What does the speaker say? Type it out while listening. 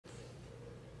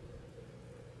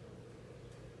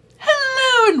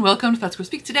and welcome to Fat Squirrel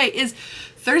Speak. Today is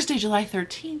Thursday, July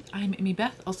 13th. I'm Amy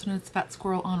Beth, also known as Fat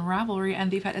Squirrel on Ravelry and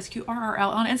the Fat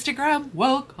SQRRL on Instagram.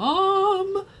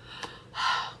 Welcome!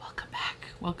 Welcome back.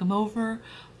 Welcome over.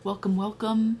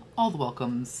 Welcome. All the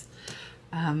welcomes.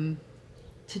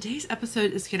 Today's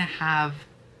episode is gonna have,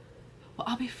 well,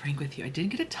 I'll be frank with you. I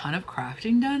didn't get a ton of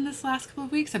crafting done this last couple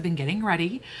of weeks. I've been getting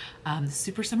ready. The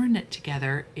Super Summer Knit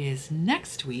Together is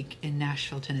next week in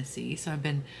Nashville, Tennessee. So I've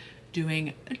been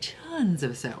doing tons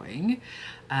of sewing.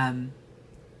 And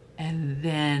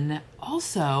then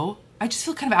also, I just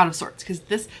feel kind of out of sorts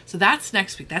because so that's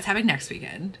next week. That's happening next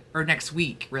weekend, or next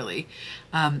week, really.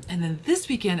 And then this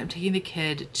weekend, I'm taking the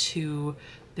kid to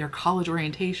their college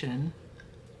orientation.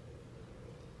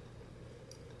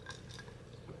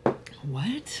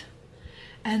 What?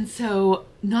 And so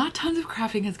not tons of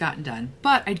crafting has gotten done,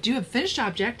 but I do have finished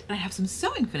object and I have some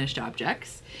sewing finished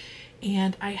objects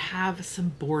and I have some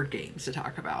board games to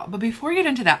talk about. But before we get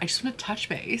into that, I just want to touch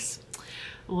base.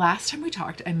 Last time we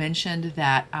talked, I mentioned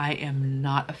that I am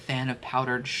not a fan of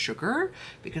powdered sugar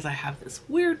because I have this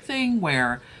weird thing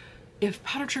where if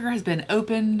powdered sugar has been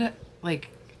opened, like,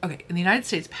 okay, in the United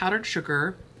States, powdered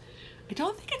sugar, I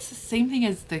don't think it's the same thing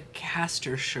as the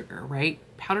castor sugar, right?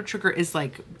 Powdered sugar is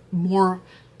like more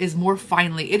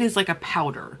finely, it is like a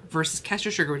powder versus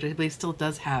castor sugar, which I believe still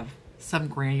does have some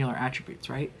granular attributes,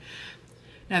 right?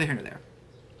 Neither here nor there.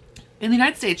 In the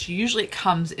United States, usually it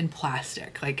comes in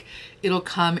plastic. Like it'll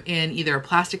come in either a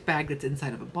plastic bag that's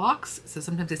inside of a box. So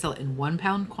sometimes they sell it in 1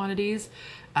 pound quantities,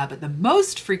 but the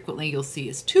most frequently you'll see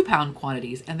is 2 pound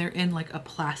quantities and they're in like a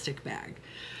plastic bag.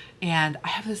 And I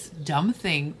have this dumb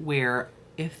thing where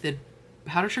if the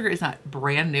powdered sugar is not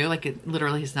brand new, like it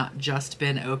literally has not just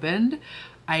been opened,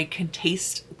 I can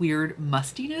taste weird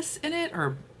mustiness in it,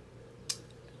 or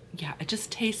yeah, it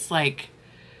just tastes like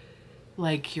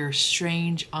your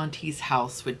strange auntie's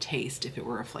house would taste if it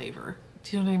were a flavor.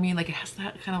 Do you know what I mean? Like it has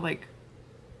that kind of like,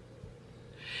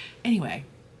 anyway,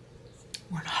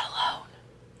 we're not alone.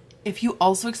 If you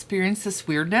also experience this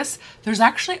weirdness, there's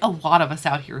actually a lot of us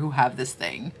out here who have this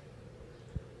thing,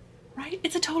 right?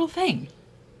 It's a total thing.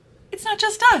 It's not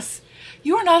just us.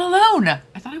 You are not alone.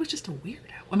 I thought I was just a weirdo.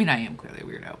 I mean, I am clearly a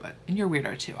weirdo, and you're a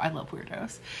weirdo too. I love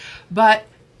weirdos, but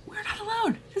we're not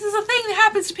alone. This is a thing that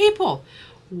happens to people.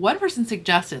 One person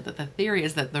suggested that the theory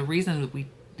is that the reason that we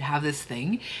have this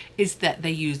thing is that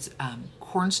they use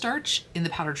cornstarch in the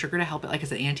powdered sugar to help it, like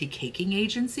as an anti-caking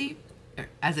agency,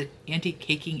 as an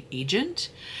anti-caking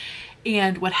agent.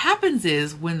 And what happens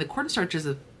is when the cornstarch is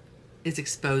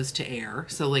exposed to air,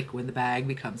 so like when the bag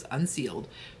becomes unsealed,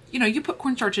 you know, you put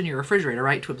cornstarch in your refrigerator,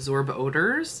 right, to absorb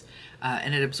odors,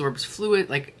 and it absorbs fluid.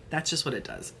 Like that's just what it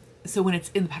does. So when it's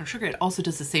in the powdered sugar, it also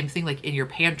does the same thing, like in your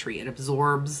pantry. It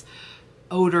absorbs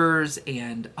odors,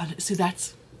 and so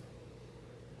that's,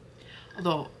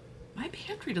 although my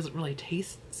pantry doesn't really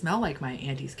smell like my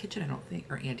auntie's kitchen, I don't think,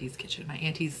 or auntie's kitchen, my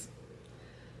auntie's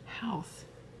house.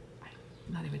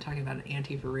 I'm not even talking about an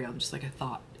auntie for real. I'm just like a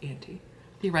thought auntie,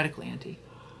 theoretical auntie.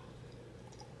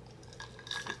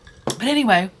 But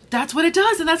anyway, that's what it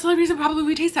does, and that's the only reason probably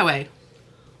we taste that way.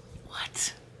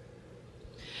 What?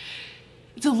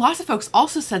 So lots of folks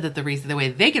also said that the way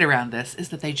they get around this is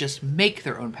that they just make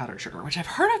their own powdered sugar, which I've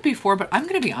heard of before, but I'm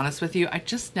going to be honest with you, I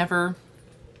never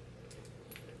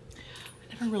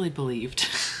really believed.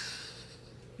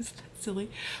 Isn't that silly?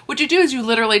 What you do is you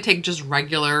literally take just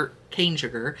regular cane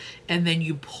sugar and then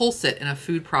you pulse it in a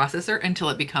food processor until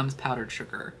it becomes powdered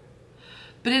sugar.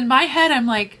 But in my head, I'm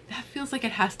like, that feels like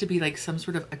it has to be like some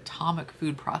sort of atomic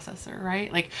food processor,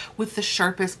 right? Like with the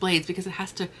sharpest blades, because it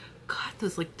has to cut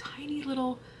those like tiny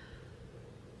little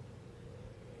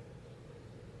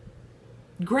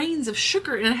grains of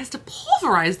sugar and it has to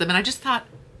pulverize them. And I just thought,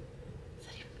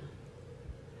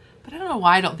 but I don't know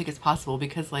why I don't think it's possible,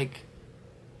 because like,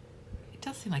 it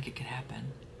does seem like it could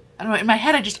happen. I don't know. In my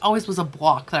head, I just always was a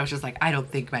block that I was just like, I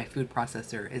don't think my food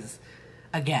processor is,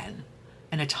 again,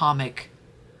 an atomic,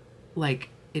 like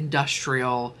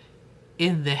industrial,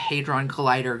 in the Hadron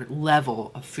Collider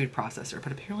level of food processor.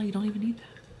 But apparently you don't even need that.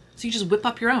 So you just whip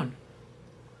up your own.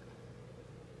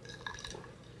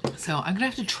 So I'm gonna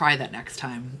have to try that next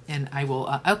time, and I will.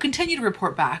 I'll continue to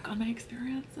report back on my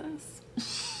experiences.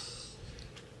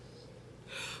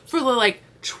 For the like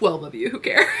 12 of you who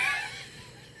care.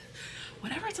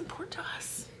 Whatever, it's important to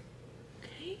us.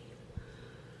 Okay.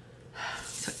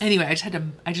 So anyway, I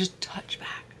just touch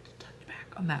back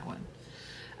on that one.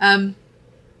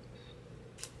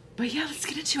 But yeah, let's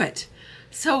get into it.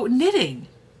 So knitting.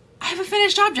 I have a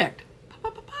finished object.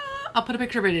 I'll put a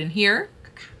picture of it in here.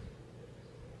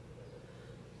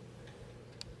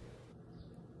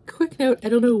 Quick note, I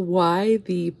don't know why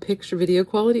the picture video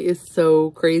quality is so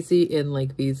crazy in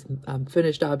like these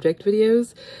finished object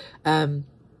videos. Apologies.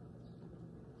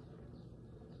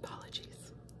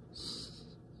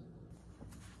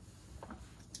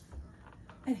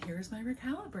 And here's my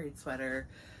recalibrate sweater.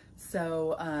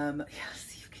 So,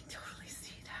 yes, you can totally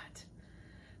see that.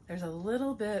 There's a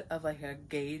little bit of like a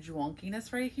gauge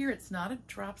wonkiness right here. It's not a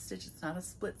drop stitch. It's not a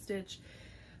split stitch.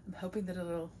 I'm hoping that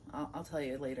it'll, I'll tell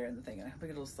you later in the thing, I'm hoping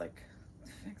it'll just like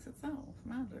fix itself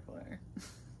magically.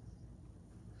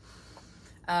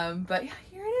 But yeah,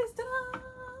 here it is. Ta-da!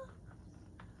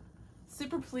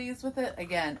 Super pleased with it.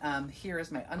 Again, here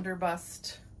is my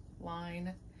underbust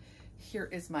line. Here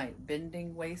is my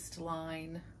bending waist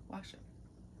line. Wash it.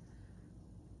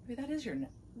 Maybe that is your neck.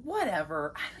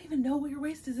 Whatever. I don't even know what your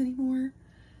waist is anymore.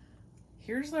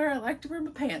 Here's where I like to wear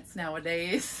my pants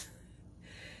nowadays.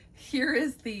 Here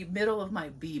is the middle of my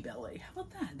B belly. How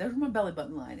about that? There's where my belly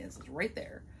button line is. It's right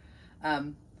there.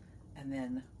 And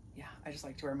then, yeah, I just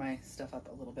like to wear my stuff up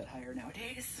a little bit higher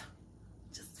nowadays.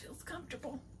 Just feels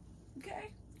comfortable. Okay.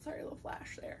 Sorry, a little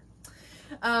flash there.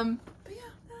 But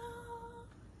yeah,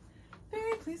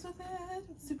 very pleased with it.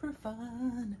 It's super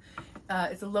fun.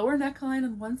 It's a lower neckline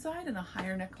on one side and a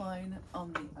higher neckline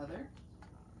on the other.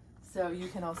 So you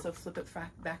can also flip it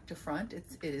back to front. It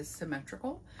is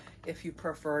symmetrical if you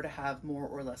prefer to have more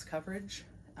or less coverage.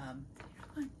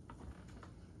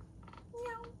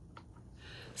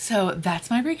 So that's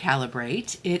my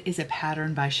recalibrate. It is a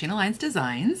pattern by Shayna Lyons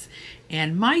Designs,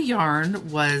 and my yarn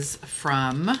was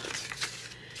from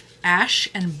Ash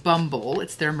and Bumble.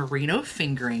 It's their merino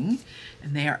fingering,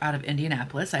 and they are out of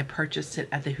Indianapolis. I purchased it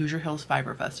at the Hoosier Hills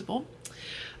Fiber Festival.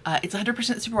 It's 100%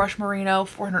 superwash merino,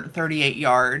 438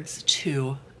 yards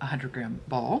to 100 gram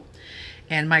ball.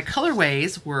 And my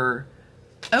colorways were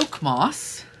oak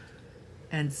moss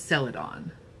and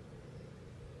celadon.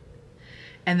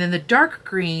 And then the dark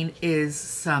green is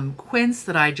some quince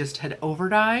that I just had over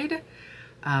dyed.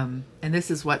 And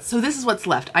this is what's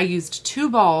left. I used 2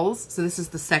 balls. So this is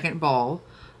the second ball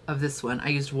of this one. I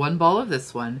used 1 ball of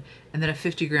this one and then a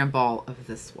 50 gram ball of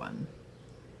this one.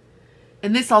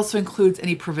 And this also includes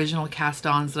any provisional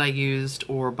cast-ons that I used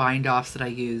or bind-offs that I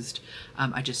used.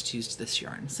 I just used this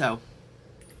yarn. So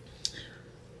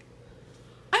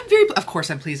of course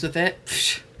I'm pleased with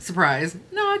it. Surprise,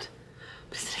 not.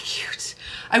 But isn't it cute?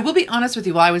 I will be honest with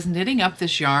you, while I was knitting up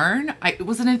this yarn, it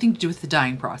wasn't anything to do with the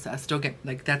dyeing process. Don't get,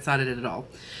 like, that's not it at all.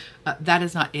 That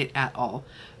is not it at all.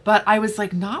 But I was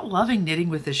like not loving knitting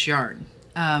with this yarn.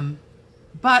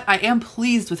 But I am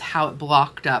pleased with how it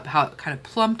blocked up, how it kind of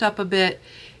plumped up a bit.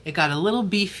 It got a little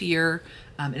beefier,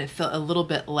 and it felt a little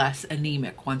bit less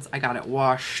anemic once I got it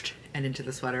washed and into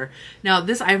the sweater. Now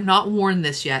this, I have not worn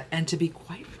this yet, and to be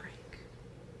quite frank,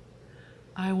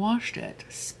 I washed it,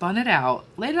 spun it out,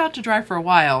 laid it out to dry for a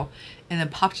while, and then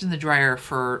popped it in the dryer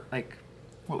for like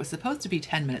what was supposed to be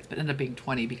 10 minutes, but ended up being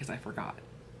 20 because I forgot.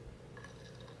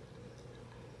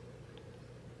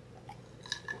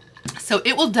 So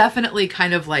it will definitely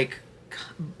kind of like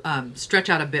stretch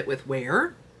out a bit with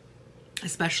wear,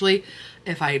 especially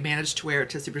if I manage to wear it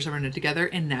to Super Summer Knit Together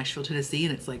in Nashville, Tennessee,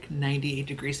 and it's like 98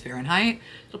 degrees Fahrenheit.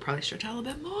 It'll probably stretch out a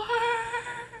little bit more.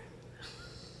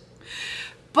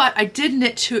 But I did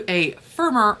knit to a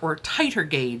firmer or tighter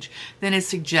gauge than is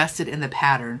suggested in the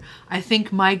pattern. I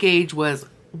think my gauge was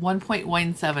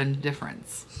 1.17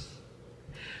 difference.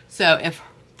 So if,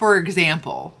 for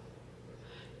example,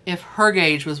 if her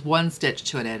gauge was 1 stitch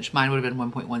to an inch, mine would have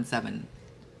been 1.17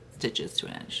 stitches to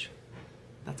an inch.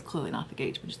 That's clearly not the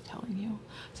gauge, I'm just telling you.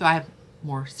 So I have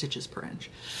more stitches per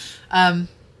inch. And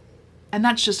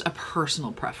that's just a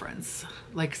personal preference.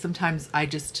 Like sometimes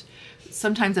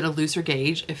at a looser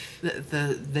gauge, if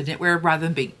the knitwear, rather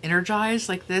than being energized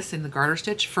like this in the garter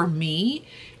stitch, for me,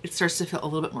 it starts to feel a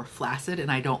little bit more flaccid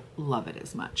and I don't love it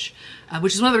as much.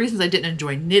 Which is one of the reasons I didn't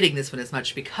enjoy knitting this one as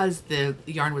much, because the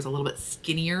yarn was a little bit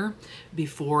skinnier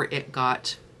before it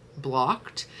got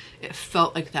blocked. It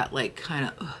felt like that, like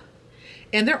kind of,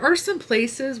 and there are some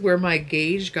places where my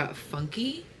gauge got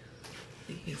funky.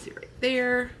 You can see right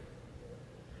there.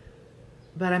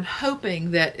 But I'm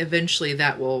hoping that eventually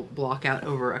that will block out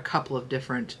over a couple of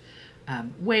different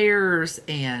wears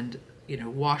and, you know,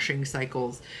 washing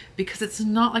cycles, because it's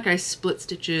not like I split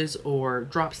stitches or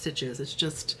drop stitches. It's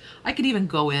just, I could even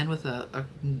go in with a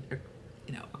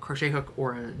crochet hook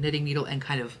or a knitting needle and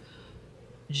kind of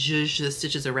zhuzh the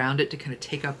stitches around it to kind of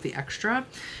take up the extra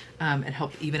and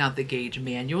help even out the gauge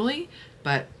manually.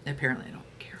 But apparently I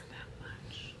don't care that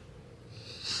much.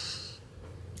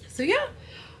 So yeah.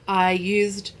 I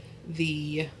used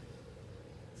the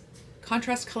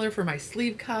contrast color for my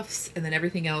sleeve cuffs, and then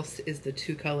everything else is the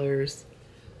 2 colors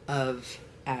of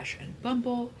Ash and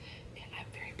Bumble, and I'm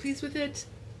very pleased with it.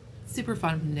 Super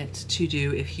fun knit to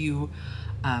do if you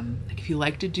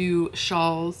like to do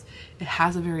shawls. It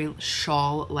has a very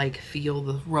shawl-like feel.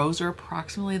 The rows are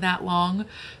approximately that long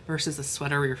versus a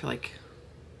sweater where you're like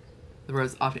the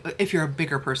rows often, if you're a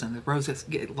bigger person, the rows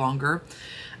get longer.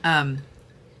 Sorry,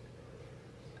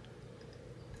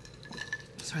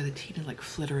 the teen is like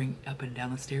flittering up and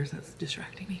down the stairs. That's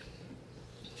distracting me.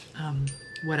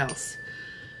 What else?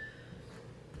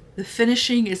 The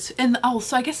finishing is, and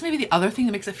so I guess maybe the other thing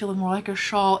that makes it feel more like a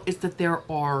shawl is that there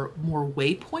are more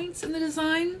waypoints in the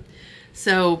design.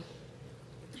 So,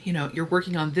 you know, you're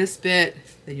working on this bit,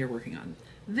 then you're working on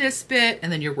this bit,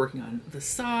 and then you're working on the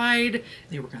side, and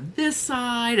you're working on this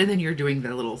side, and then you're doing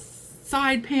the little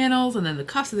side panels, and then the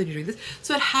cuffs, and then you're doing this.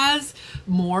 So it has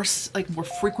more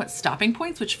frequent stopping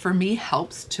points, which for me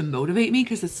helps to motivate me,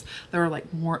 because there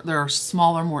are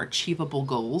smaller, more achievable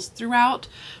goals throughout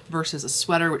versus a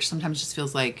sweater, which sometimes just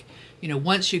feels like, you know,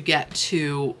 once you get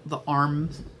to the arm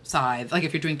side, like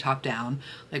if you're doing top down,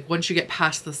 like once you get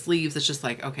past the sleeves, it's just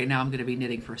like, okay, now I'm going to be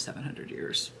knitting for 700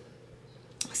 years.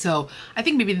 So I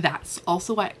think maybe that's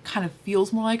also why it kind of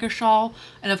feels more like a shawl.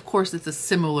 And of course it's a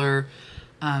similar,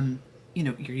 you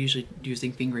know, you're usually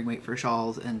using fingering weight for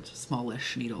shawls and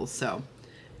smallish needles. So,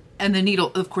 and the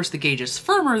needle, of course, the gauge is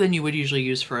firmer than you would usually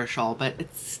use for a shawl, but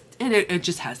it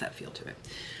just has that feel to it.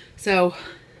 So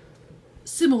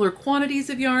similar quantities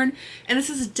of yarn. And this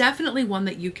is definitely one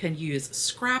that you can use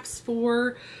scraps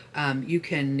for. You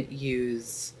can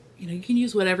use, you know, you can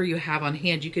use whatever you have on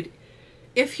hand. You could,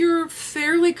 if you're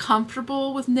fairly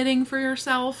comfortable with knitting for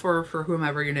yourself or for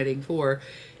whomever you're knitting for,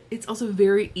 it's also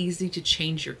very easy to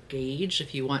change your gauge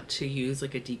if you want to use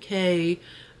like a DK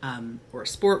or a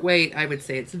sport weight. I would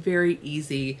say it's very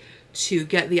easy to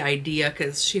get the idea,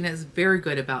 because Sheena is very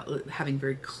good about having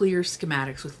very clear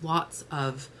schematics with lots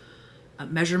of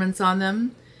measurements on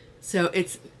them. So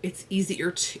it's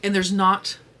easier to, and there's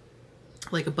not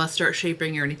like a bust start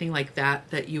shaping or anything like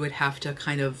that that you would have to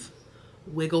kind of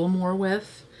wiggle more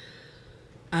with.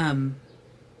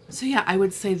 So yeah, I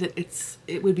would say that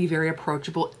it would be very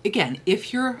approachable. Again,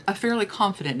 if you're a fairly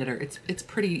confident knitter, it's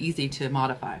pretty easy to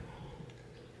modify.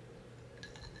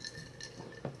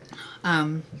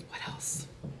 What else?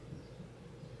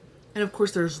 And of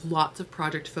course, there's lots of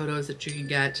project photos that you can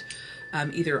get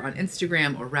either on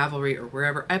Instagram or Ravelry or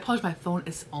wherever. I apologize, my phone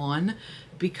is on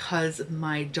because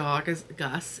my dog,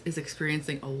 Gus, is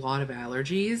experiencing a lot of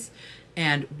allergies.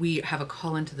 And we have a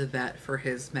call into the vet for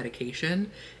his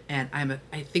medication, and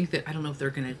I think that, I don't know if they're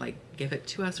gonna like give it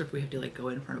to us or if we have to like go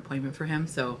in for an appointment for him.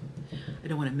 So I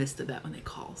don't want to miss the vet when they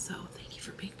call. So thank you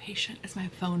for being patient as my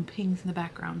phone pings in the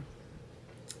background.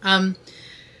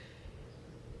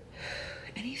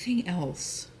 Anything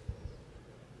else?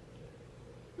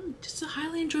 Just a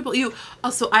highly enjoyable.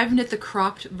 Also, I've knit the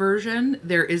cropped version.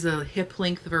 There is a hip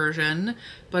length version,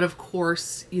 but of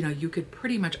course, you know, you could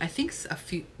pretty much, I think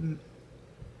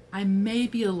I may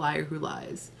be a liar who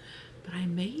lies, but I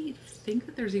may think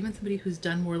that there's even somebody who's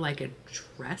done more like a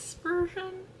dress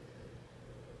version,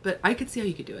 but I could see how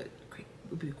you could do it. It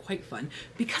would be quite fun,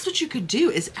 because what you could do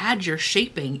is add your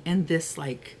shaping in this,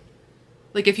 like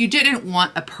if you didn't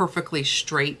want a perfectly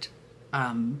straight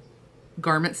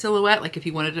garment silhouette, like if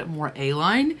you wanted it more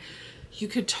A-line, you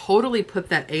could totally put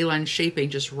that A-line shaping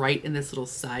just right in this little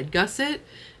side gusset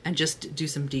and just do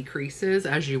some decreases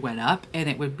as you went up, and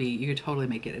it would be, you could totally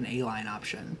make it an A-line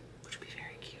option, which would be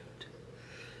very cute.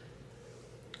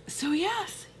 So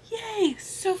yes, yay,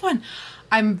 so fun.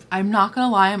 I'm not gonna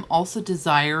lie, I'm also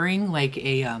desiring like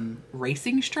a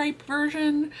racing stripe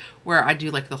version where I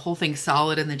do like the whole thing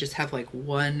solid and then just have like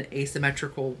one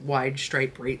asymmetrical wide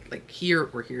stripe right like here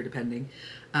or here depending.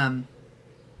 I'm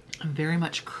very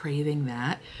much craving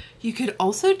that. You could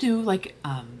also do like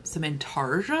some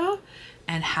intarsia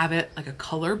and have it like a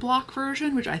color block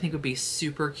version, which I think would be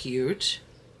super cute.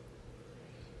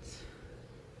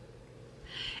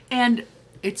 And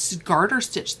it's garter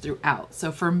stitched throughout.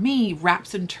 So for me,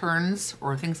 wraps and turns,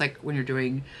 or things like when you're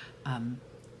doing,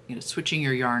 you know, switching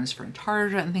your yarns for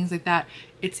intarsia and things like that,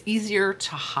 it's easier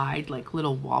to hide like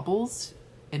little wobbles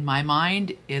in my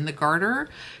mind in the garter.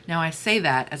 Now I say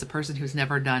that as a person who's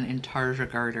never done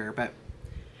intarsia garter, but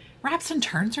wraps and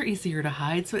turns are easier to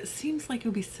hide, so it seems like it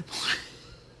would be similar.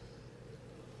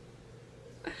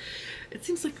 It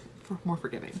seems like more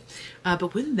forgiving.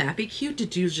 But wouldn't that be cute to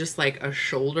do just like a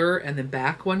shoulder and then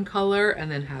back one color and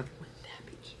then have, wouldn't that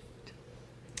be cute?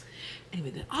 Anyway,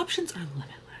 the options are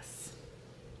limitless.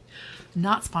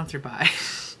 Not sponsored by.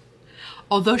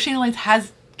 Although Shayna Lines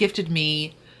has gifted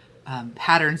me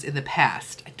patterns in the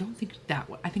past. I don't think that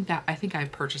one. I think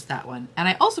I've purchased that one. And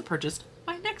I also purchased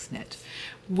my next knit,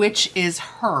 which is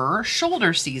her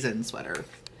shoulder season sweater.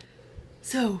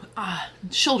 So,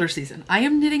 shoulder season. I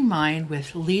am knitting mine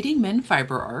with Leading Men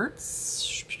Fiber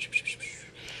Arts.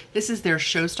 This is their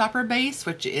Showstopper base,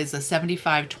 which is a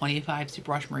 75-25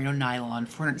 superwash merino nylon,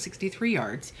 463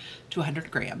 yards to 100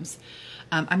 grams.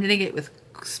 I'm knitting it with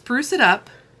Spruce It Up,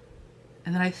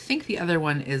 and then I think the other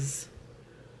one is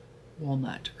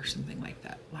walnut or something like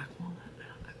that. Black walnut,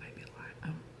 that might be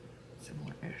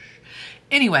similar-ish.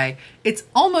 Anyway, it's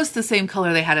almost the same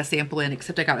color they had a sample in,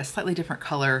 except I got a slightly different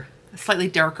color, a slightly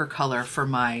darker color for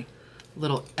my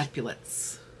little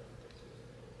epaulets,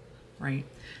 right?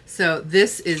 So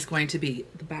this is going to be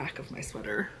the back of my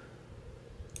sweater.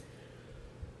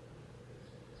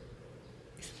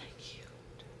 Isn't that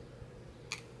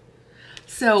cute?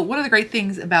 So one of the great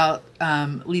things about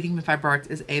Leading Men Fiber Arts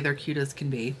is they're cute as can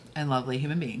be and lovely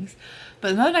human beings.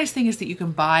 But another nice thing is that you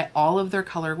can buy all of their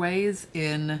colorways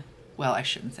in, well, I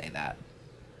shouldn't say that,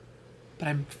 but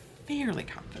I'm fairly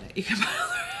confident you can buy all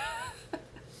their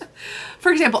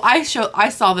For example, I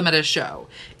saw them at a show,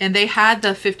 and they had the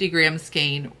 50-gram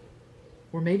skein,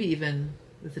 or maybe even,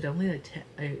 was it only a 10?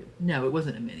 No, it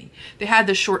wasn't a mini. They had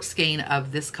the short skein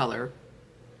of this color,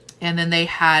 and then they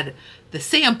had the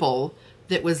sample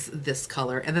that was this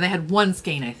color, and then they had one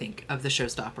skein, I think, of the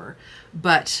Showstopper.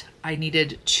 But I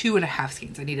needed 2.5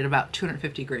 skeins. I needed about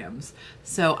 250 grams.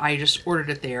 So I just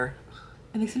ordered it there,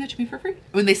 and they sent it to me for free.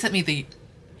 When they sent me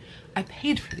I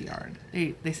paid for the yarn.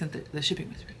 They sent the shipping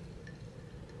was free.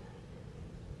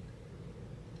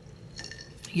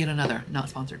 Yet another not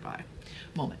sponsored by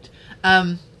moment.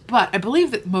 But I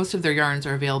believe that most of their yarns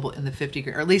are available in the 50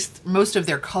 gram, or at least most of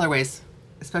their colorways,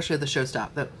 especially the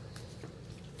Showstop.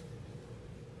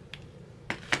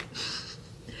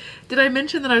 Did I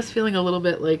mention that I was feeling a little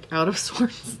bit like out of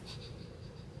sorts?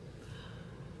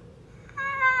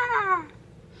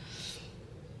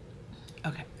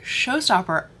 Okay,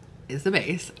 Showstopper is the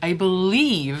base. I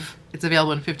believe it's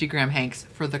available in 50-gram hanks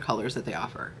for the colors that they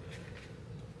offer.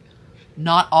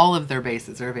 Not all of their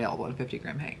bases are available in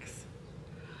 50-gram hanks.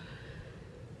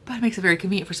 But it makes it very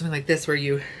convenient for something like this where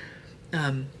you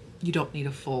don't need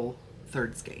a full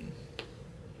third skein.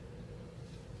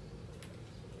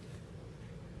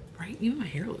 Right? Even my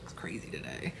hair looks crazy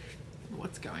today.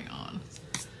 What's going on?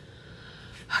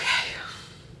 Okay.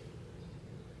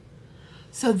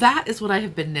 So that is what I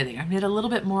have been knitting. I've knit a little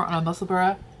bit more on a muscle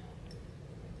burra.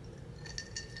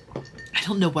 I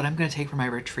don't know what I'm going to take for my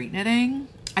retreat knitting.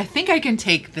 I think I can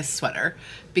take this sweater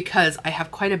because I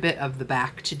have quite a bit of the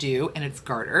back to do, and it's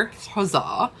garter.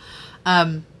 Huzzah.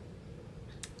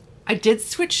 I did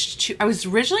switch to, I was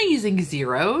originally using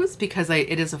zeros because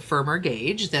it is a firmer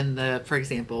gauge than for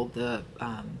example, the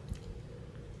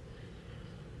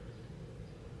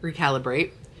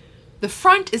Recalibrate. The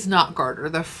front is not garter.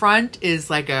 The front is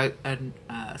like a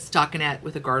stockinette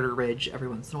with a garter ridge every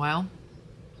once in a while.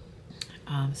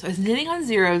 So I was knitting on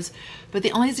zeros, but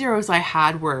the only zeros I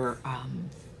had were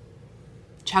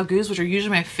Chagus, which are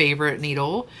usually my favorite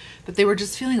needle, but they were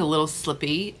just feeling a little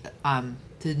slippy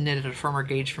to knit at a firmer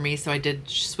gauge for me. So I did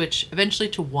switch eventually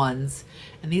to ones,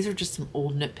 and these are just some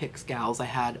old Knit Picks gals I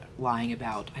had lying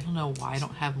about. I don't know why I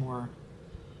don't have more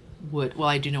wood. Well,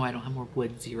 I do know I don't have more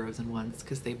wood zeros and ones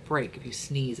because they break if you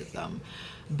sneeze at them.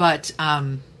 But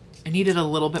I needed a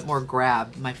little bit more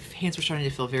grab. My hands were starting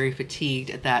to feel very fatigued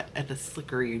at the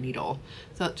slickery needle.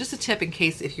 So just a tip in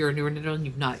case if you're a newer knitter and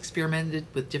you've not experimented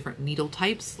with different needle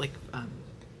types, like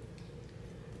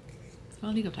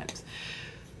well, needle types,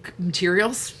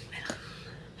 materials.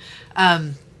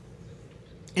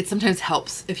 It sometimes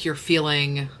helps if you're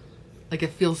feeling like it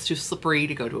feels too slippery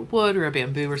to go to a wood or a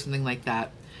bamboo or something like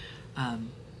that.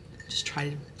 Just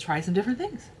try some different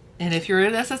things. And if you're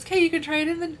at SSK, you can try it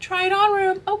in the try it on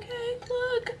room. Okay,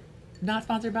 look. Not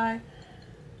sponsored by.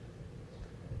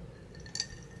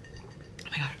 Oh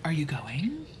my God, are you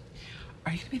going?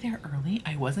 Are you gonna be there early?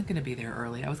 I wasn't gonna be there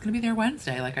early. I was gonna be there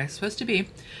Wednesday like I was supposed to be.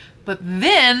 But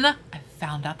then I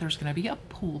found out there's gonna be a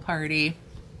pool party.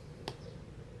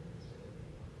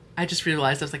 I just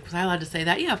realized, I was like, was I allowed to say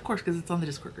that? Yeah, of course, because it's on the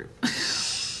Discord group.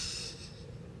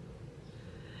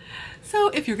 So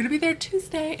if you're gonna be there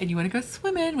Tuesday and you wanna go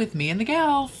swimming with me and the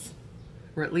gals,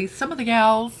 or at least some of the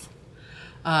gals,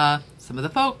 some of the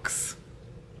folks,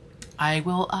 I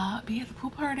will be at the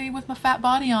pool party with my fat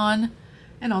body on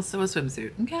and also a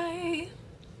swimsuit, okay?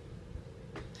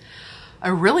 I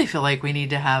really feel like we need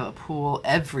to have a pool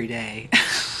every day.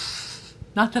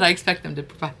 Not that I expect them to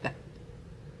provide that.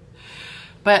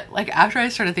 But like after I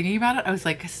started thinking about it, I was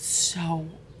like, it's so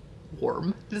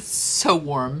warm. It's so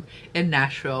warm in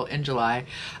Nashville in July.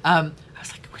 I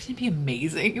was like, wouldn't it be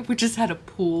amazing if we just had a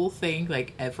pool thing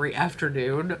like every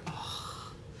afternoon?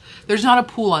 Oh. There's not a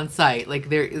pool on site. Like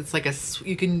there, it's like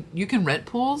you can rent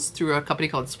pools through a company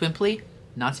called Swimply.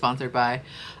 Not sponsored by.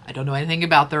 I don't know anything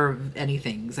about their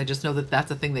anythings. I just know that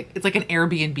that's a thing that it's like an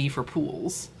Airbnb for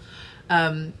pools.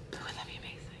 Wouldn't that be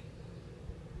amazing?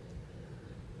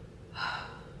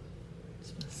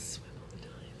 Just gonna swim all the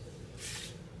time.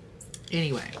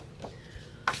 Anyway,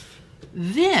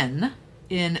 then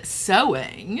in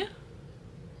sewing,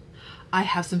 I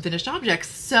have some finished objects.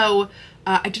 So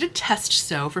I did a test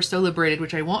sew for Sew Liberated,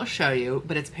 which I won't show you,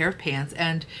 but it's a pair of pants,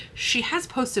 and she has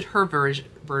posted her version.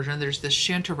 There's this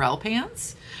chanterelle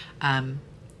pants.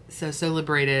 So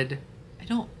Liberated, I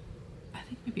think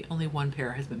maybe only one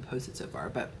pair has been posted so far,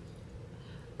 but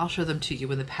I'll show them to you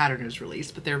when the pattern is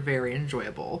released, but they're very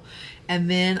enjoyable.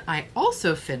 And then I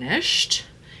also finished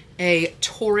a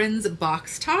Torrens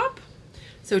box top.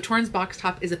 So Torrens box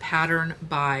top is a pattern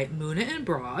by Muna and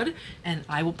Broad, and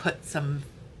I will put some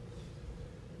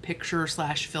picture /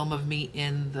 film of me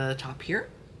in the top here.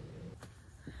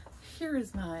 Here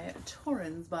is my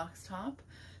Torrens box top.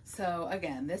 So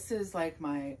again, this is like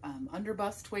my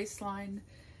underbust waistline.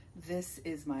 This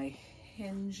is my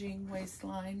hinging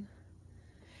waistline,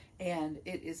 and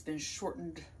it has been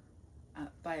shortened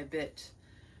by a bit,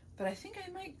 but I think I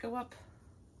might go up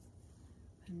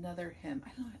another hem. I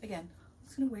don't know, again, I'm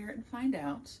just gonna wear it and find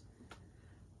out.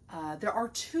 There are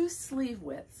 2 sleeve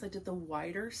widths. I did the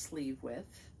wider sleeve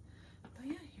width, but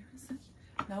yeah, here's it.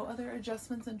 No other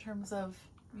adjustments in terms of,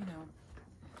 you know,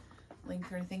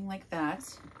 length or anything like that.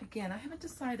 Again, I haven't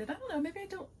decided. I don't know, maybe I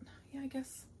don't, yeah, I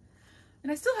guess.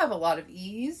 And I still have a lot of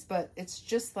ease, but it's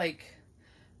just like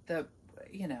the,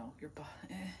 you know,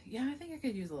 yeah, I think I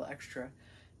could use a little extra.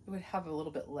 It would have a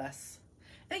little bit less.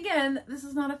 And again, this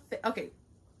is not a fit. Okay,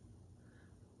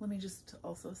 let me just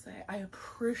also say, I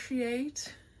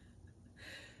appreciate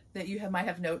that you might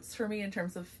have notes for me in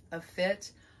terms of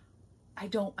fit.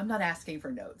 I'm not asking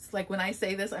for notes. Like when I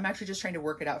say this, I'm actually just trying to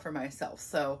work it out for myself.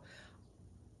 So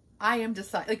I am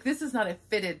deciding, like, this is not a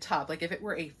fitted top. Like if it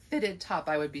were a fitted top,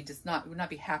 I would be would not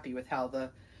be happy with how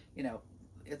the, you know,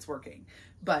 it's working.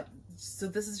 But so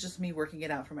this is just me working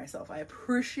it out for myself. I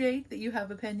appreciate that you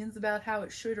have opinions about how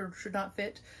it should or should not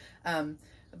fit.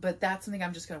 But that's something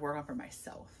I'm just going to work on for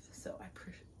myself. So I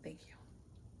appreciate, thank you.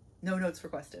 No notes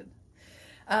requested.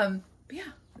 But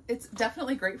yeah, it's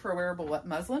definitely great for a wearable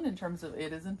muslin in terms of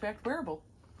it is in fact wearable.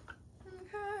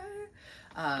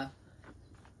 Okay.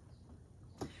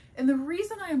 And the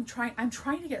reason I'm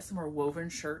trying to get some more woven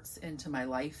shirts into my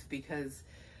life, because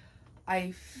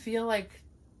I feel like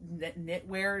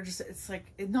knitwear it's like,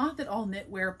 not that all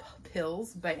knitwear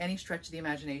pills by any stretch of the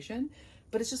imagination,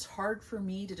 but it's just hard for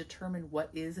me to determine what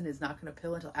is and is not going to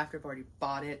pill until after I've already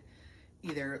bought it,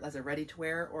 either as a ready to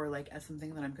wear or like as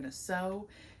something that I'm going to sew.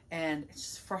 And it's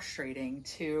just frustrating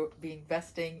to be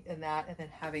investing in that and then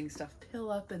having stuff pill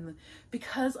up. And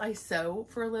because I sew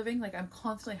for a living, like I'm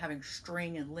constantly having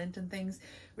string and lint and things,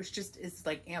 which just is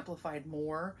like amplified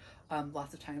more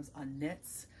lots of times on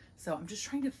knits. So I'm just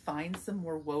trying to find some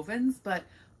more wovens, but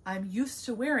I'm used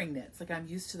to wearing knits. Like I'm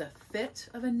used to the fit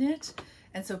of a knit.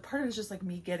 And so part of it is just like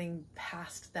me getting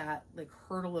past that like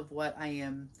hurdle of what I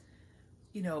am,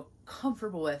 you know,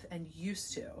 comfortable with and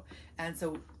used to. And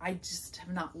so I just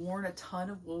have not worn a ton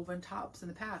of woven tops in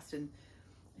the past, and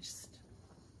I just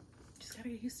gotta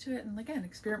get used to it. And again,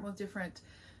 experiment with different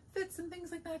fits and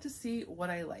things like that to see what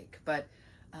I like. But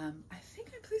I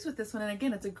think I'm pleased with this one. And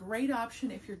again, it's a great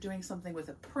option if you're doing something with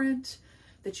a print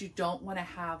that you don't want to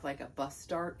have like a bust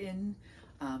dart in,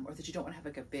 or that you don't want to have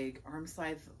like a big arm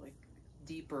sleeve, like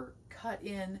deeper cut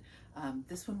in.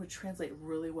 This one would translate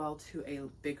really well to a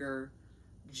bigger,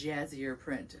 jazzier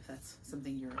print if that's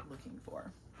something you're looking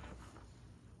for.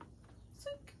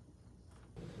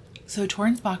 So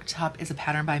Torrens box top is a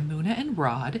pattern by Muna and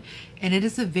Rod, and it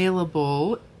is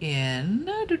available in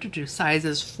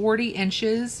sizes 40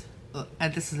 inches,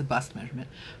 and this is a bust measurement,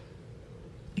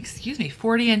 excuse me,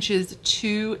 40 inches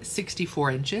to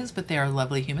 64 inches, but they are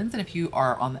lovely humans. And if you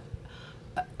are on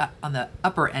the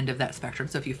upper end of that spectrum,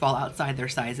 so if you fall outside their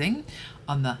sizing,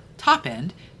 on the top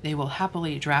end, they will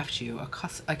happily draft you a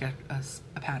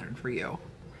pattern for you.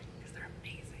 Because they're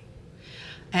amazing.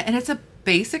 And it's a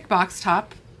basic box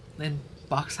top, and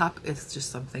box top is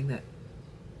just something that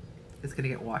is going to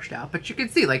get washed out, but you can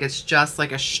see like it's just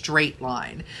like a straight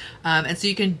line. And so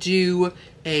you can do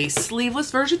a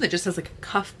sleeveless version that just has like a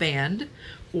cuff band,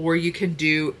 or you can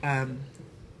do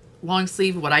long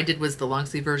sleeve. What I did was the long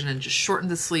sleeve version and just shortened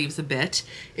the sleeves a bit.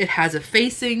 It has a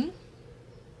facing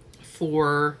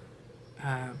for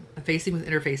a facing with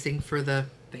interfacing for the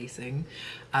facing.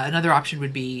 Another option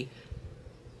would be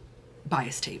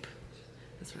bias tape.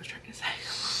 That's what I was trying to say.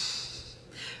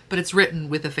 But it's written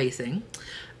with a facing.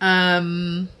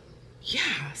 Yeah,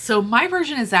 so my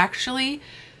version is actually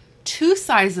 2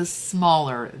 sizes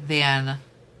smaller than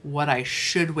what I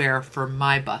should wear for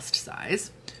my bust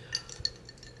size.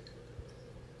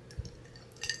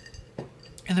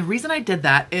 And the reason I did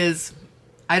that is,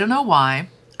 I don't know why,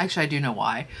 actually I do know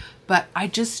why, but I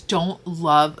just don't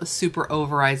love a super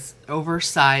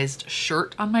oversized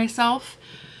shirt on myself.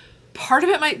 Part of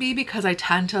it might be because I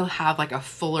tend to have like a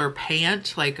fuller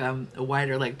pant, like a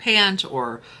wider leg pant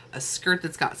or a skirt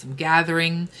that's got some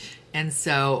gathering. And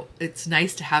so it's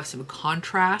nice to have some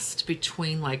contrast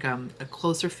between like a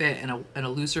closer fit and a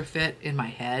looser fit in my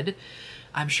head.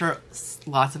 I'm sure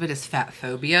lots of it is fat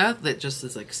phobia that just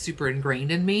is like super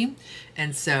ingrained in me.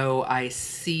 And so I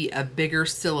see a bigger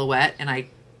silhouette and I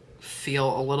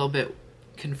feel a little bit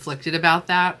conflicted about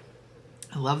that.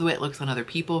 I love the way it looks on other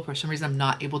people. For some reason, I'm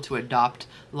not able to adopt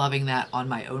loving that on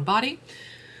my own body.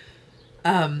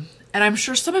 And I'm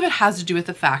sure some of it has to do with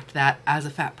the fact that as a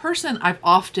fat person, I've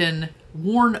often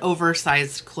worn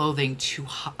oversized clothing to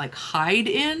like hide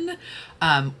in,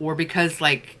 or because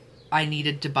like I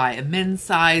needed to buy a men's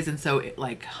size. And so it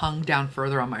like hung down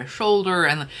further on my shoulder.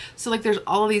 And so like there's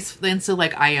all of these, and so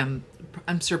like I'm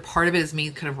sure part of it is me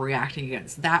kind of reacting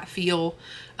against that feel.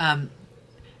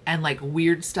 And like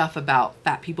weird stuff about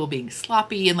fat people being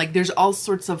sloppy. And like there's all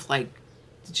sorts of like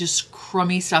just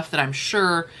crummy stuff that I'm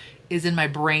sure is in my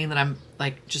brain that I'm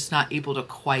like just not able to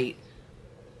quite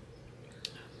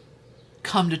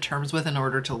come to terms with in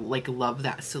order to like love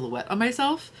that silhouette on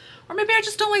myself. Or maybe I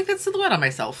just don't like that silhouette on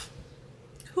myself.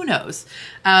 Who knows?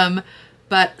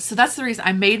 But so that's the reason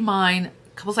I made mine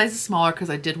a couple sizes smaller, because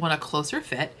I did want a closer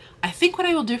fit. I think what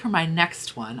I will do for my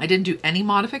next one, I didn't do any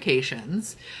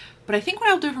modifications, but I think what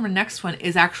I'll do for my next one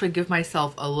is actually give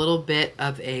myself a little bit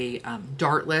of a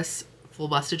dartless full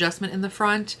bust adjustment in the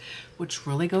front, which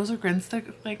really goes against the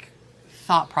like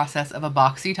thought process of a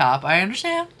boxy top. I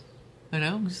understand. I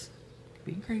know, I'm just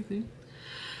being crazy.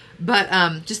 But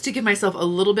just to give myself a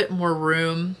little bit more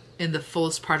room in the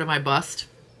fullest part of my bust.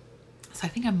 So I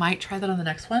think I might try that on the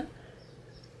next one.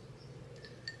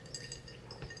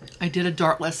 I did a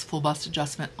dartless full bust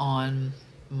adjustment on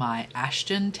my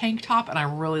Ashton tank top and I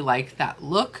really liked that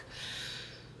look.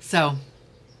 So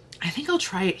I think I'll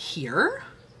try it here.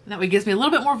 And that way it gives me a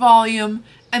little bit more volume.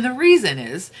 And the reason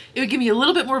is it would give me a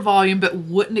little bit more volume, but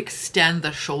wouldn't extend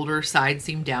the shoulder side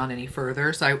seam down any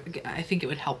further. So I think it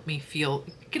would help me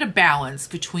get a balance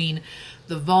between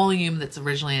the volume that's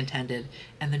originally intended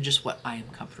and then just what I am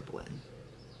comfortable in.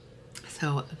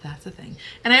 So that's a thing.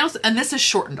 And this is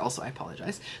shortened also, I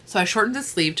apologize. So I shortened the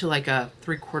sleeve to like a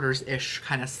 3/4-ish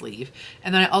kind of sleeve.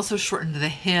 And then I also shortened the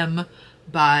hem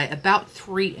by about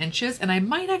 3 inches. And I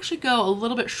might actually go a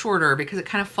little bit shorter because it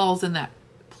kind of falls in that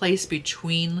place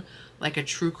between like a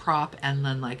true crop and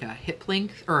then like a hip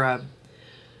length or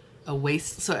a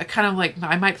waist. So I kind of like,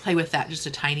 I might play with that just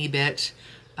a tiny bit,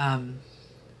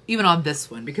 even on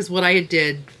this one, because what I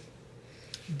did,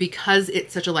 because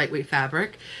it's such a lightweight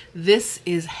fabric, this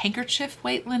is handkerchief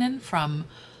weight linen from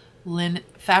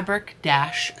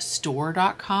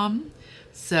fabric-store.com.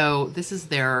 So this is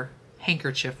their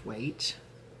handkerchief weight.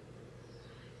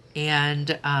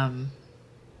 And I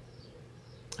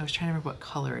was trying to remember what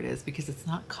color it is because it's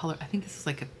not color. I think this is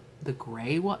like the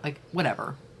gray one, like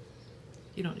whatever.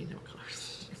 You don't need to know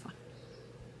colors. It's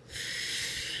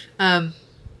fine.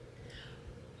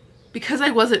 Because I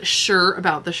wasn't sure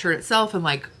about the shirt itself, and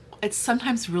like it's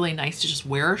sometimes really nice to just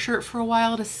wear a shirt for a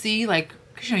while to see, like,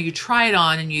 because you know, you try it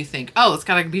on and you think, oh, it's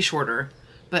gotta be shorter.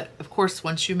 But of course,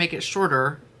 once you make it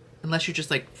shorter, unless you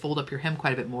just like fold up your hem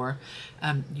quite a bit more,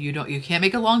 you can't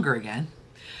make it longer again.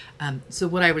 So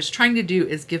what I was trying to do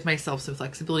is give myself some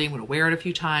flexibility. I'm gonna wear it a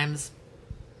few times.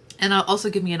 And I'll also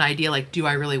give me an idea, like, do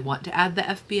I really want to add the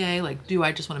FBA? Like, do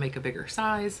I just want to make a bigger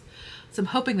size? So I'm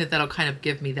hoping that that'll kind of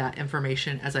give me that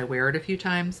information as I wear it a few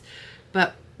times.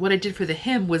 But what I did for the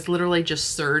hem was literally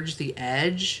just serge the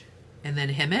edge and then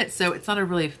hem it. So it's not a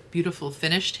really beautiful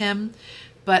finished hem,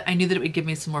 but I knew that it would give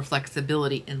me some more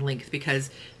flexibility in length,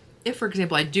 because if, for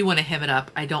example, I do want to hem it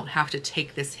up, I don't have to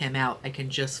take this hem out. I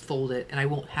can just fold it and I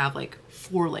won't have like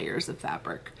 4 layers of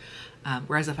fabric.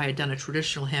 Whereas if I had done a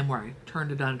traditional hem where I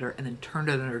turned it under and then turned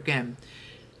it under again,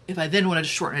 if I then wanted to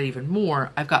shorten it even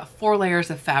more, I've got 4 layers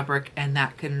of fabric, and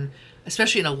that can,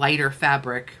 especially in a lighter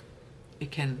fabric, it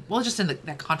can, well, just in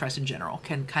that contrast in general,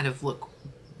 can kind of look,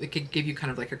 it could give you kind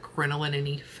of like a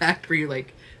crinoline-y effect where you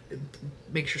like,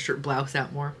 makes your shirt blouse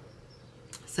out more.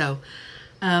 So,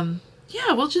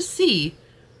 yeah, we'll just see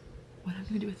what I'm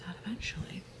gonna do with that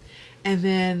eventually. And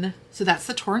then, so that's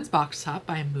the Torrance box top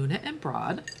by Muna and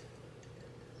Broad.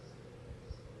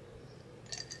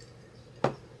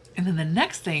 And then the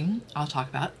next thing I'll talk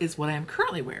about is what I am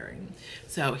currently wearing.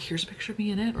 So here's a picture of me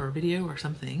in it, or a video or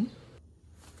something.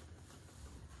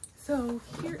 So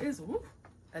here is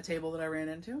a table that I ran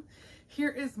into. Here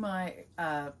is my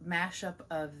mashup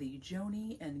of the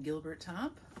Joni and Gilbert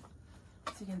top.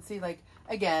 So you can see, like,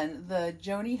 again, the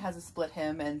Joni has a split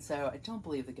hem, and so I don't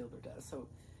believe the Gilbert does. So it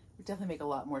would definitely make a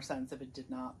lot more sense if it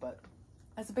did not, but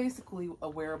as basically a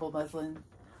wearable muslin,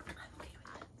 I'm okay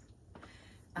with it.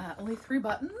 Only 3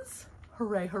 buttons.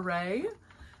 Hooray, hooray.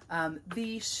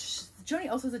 The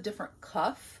Joni also has a different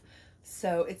cuff,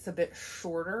 so it's a bit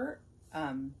shorter.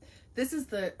 This is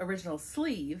the original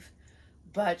sleeve,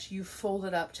 but you fold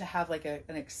it up to have like a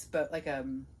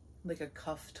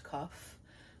cuffed cuff.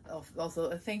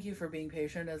 Also, thank you for being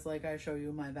patient as like I show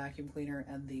you my vacuum cleaner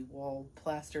and the wall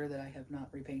plaster that I have not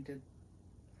repainted.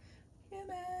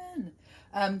 Human.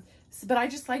 But I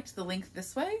just liked the length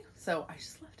this way, so I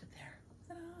just left it there.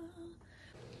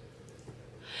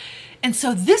 And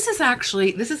so this is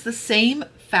the same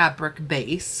fabric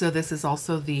base. So this is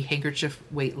also the handkerchief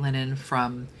weight linen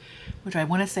from, which I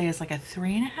want to say is like a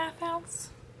 3.5 ounce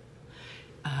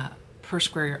per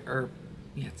square, or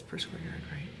yeah, it's per square yard,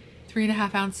 right?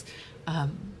 3.5 ounce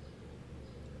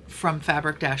from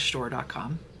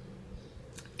fabric-store.com.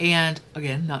 And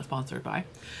again, not sponsored by.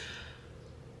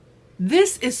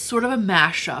 This is sort of a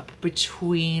mashup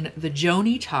between the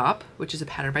Joni top, which is a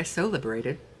pattern by So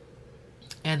Liberated,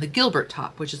 and the Gilbert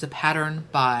top, which is a pattern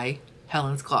by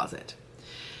Helen's Closet.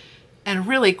 And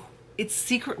really, it's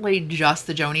secretly just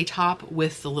the Joni top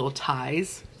with the little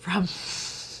ties from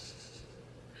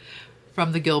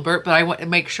the Gilbert, but I want to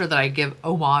make sure that I give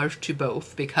homage to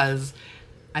both, because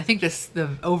I think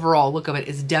the overall look of it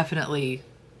is definitely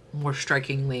more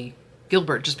strikingly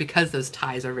Gilbert, just because those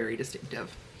ties are very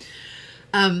distinctive.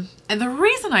 And the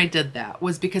reason I did that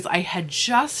was because I had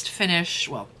just finished,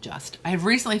 I have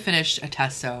recently finished a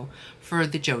test sew for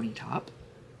the Joni top,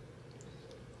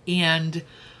 and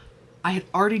I had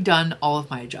already done all of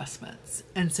my adjustments.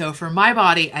 And so for my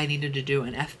body, I needed to do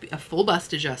a full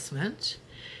bust adjustment,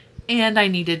 and I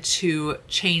needed to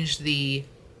change the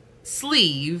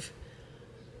sleeve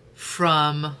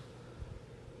from,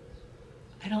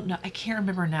 I don't know, I can't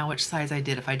remember now which size I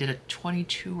did, if I did a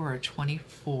 22 or a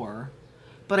 24.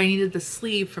 But I needed the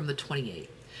sleeve from the 28.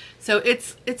 So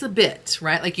it's a bit,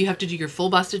 right? Like you have to do your full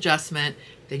bust adjustment,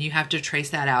 then you have to trace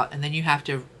that out, and then you have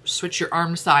to switch your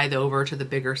arm side over to the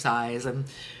bigger size. And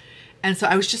so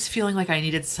I was just feeling like I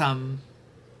needed some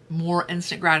more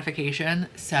instant gratification.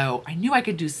 So I know I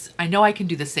can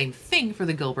do the same thing for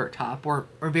the Gilbert top, or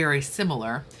very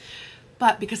similar.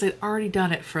 But because I'd already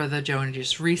done it for the Joni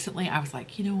just recently, I was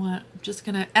like, you know what, I'm just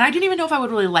gonna, and I didn't even know if I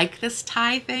would really like this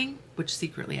tie thing, which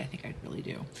secretly I think I really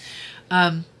do.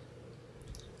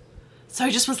 So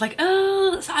I just was like,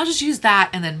 oh, so I'll just use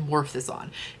that and then morph this on.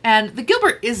 And the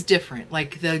Gilbert is different.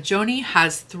 Like the Joni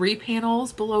has 3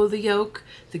 panels below the yoke.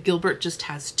 The Gilbert just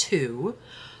has 2.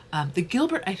 The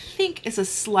Gilbert, I think, is a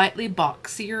slightly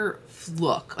boxier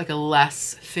look, like a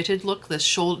less fitted look. The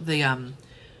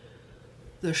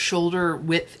shoulder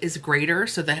width is greater,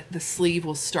 so that the sleeve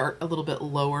will start a little bit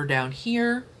lower down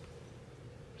here.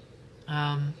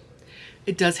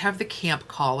 It does have the camp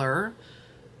collar,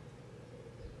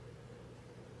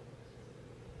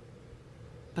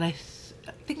 but I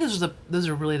think those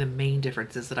are really the main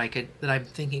differences that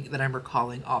I'm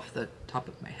recalling off the top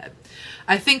of my head.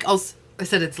 I think I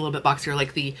said it's a little bit boxier.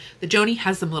 Like the Joni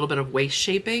has some little bit of waist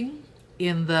shaping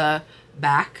in the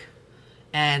back,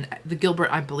 and the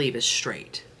Gilbert, I believe, is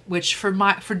straight, which for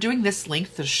doing this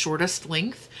length, the shortest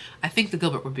length, I think the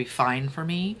Gilbert would be fine for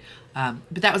me. But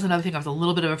that was another thing I was a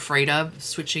little bit of afraid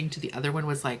switching to the other one,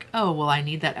 was like, oh, well, I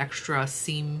need that extra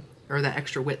seam, or that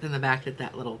extra width in the back,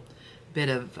 that little bit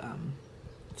of,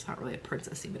 it's not really a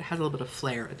princess seam, but it has a little bit of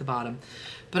flare at the bottom.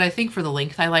 But I think for the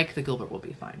length I like, the Gilbert will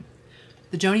be fine.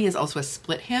 The Joni is also a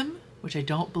split hem, which I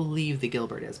don't believe the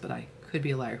Gilbert is, but I could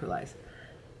be a liar who lies.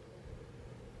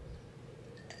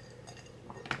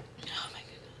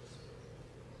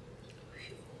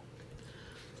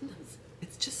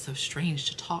 Just so strange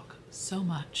to talk so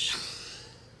much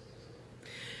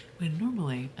when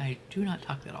normally I do not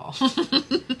talk at all.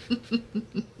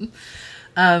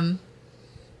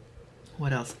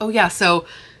 What else? Oh yeah, so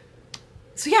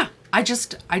yeah, I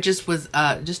just took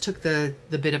the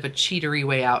bit of a cheatery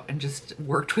way out and just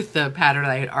worked with the pattern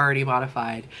I had already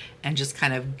modified and just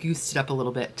kind of goosed it up a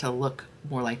little bit to look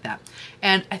more like that.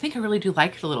 And I think I really do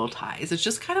like the little ties. It's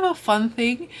just kind of a fun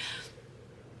thing.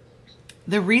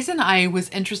 The reason I was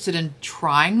interested in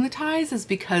trying the ties is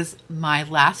because my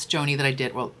last Joni that I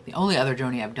did, well, the only other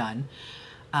Joni I've done,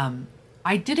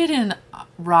 I did it in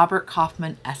Robert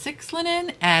Kaufman Essex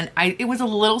linen, and it was a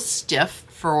little stiff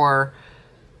for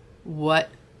what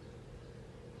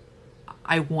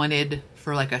I wanted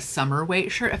for like a summer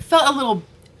weight shirt. It felt a little,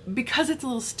 because it's a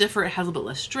little stiffer, it has a bit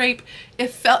less drape.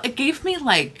 It gave me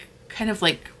like kind of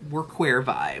like workwear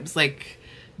vibes, like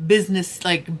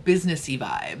businessy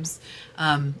vibes.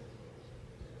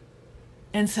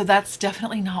 And so that's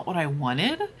definitely not what I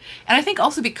wanted. And I think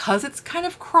also because it's kind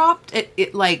of cropped,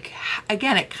 it like,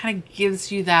 again, it kind of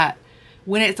gives you that,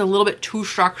 when it's a little bit too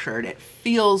structured, it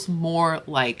feels more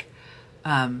like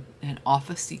an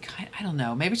office-y kind, I don't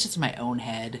know, maybe it's just in my own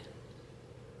head.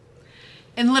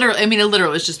 And literally, I mean,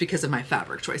 literally it's just because of my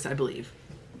fabric choice, I believe.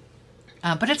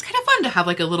 But it's kind of fun to have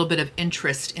like a little bit of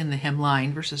interest in the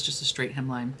hemline versus just a straight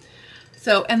hemline.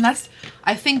 So, and that's,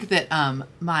 I think that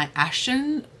my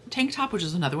Ashton tank top, which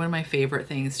is another one of my favorite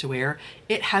things to wear,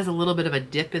 it has a little bit of a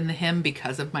dip in the hem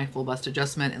because of my full bust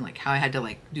adjustment and like how I had to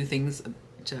like do things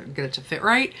to get it to fit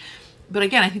right. But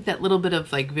again, I think that little bit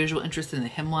of like visual interest in the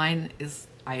hemline is,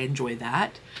 I enjoy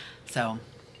that. So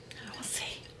we'll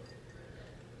see.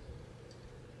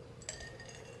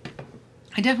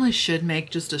 I definitely should make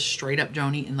just a straight up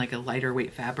Joni in like a lighter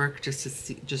weight fabric just to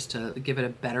see, just to give it a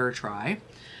better try.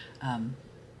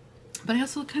 But I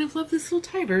also kind of love this little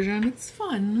tie version. It's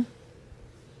fun.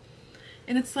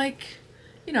 And it's like,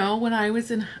 you know, when I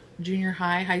was in junior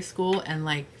high school, and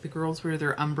like the girls wear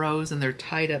their Umbros and their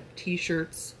tied up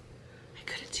t-shirts. I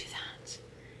couldn't do that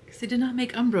because they did not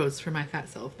make Umbros for my fat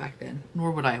self back then,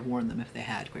 nor would I have worn them if they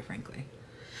had, quite frankly.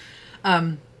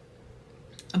 But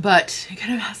it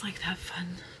kind of has like that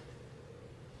fun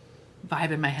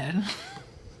vibe in my head.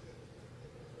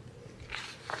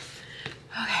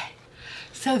 Okay,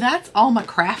 so that's all my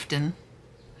crafting.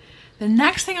 The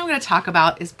next thing I'm going to talk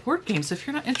about is board games. So if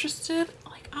you're not interested,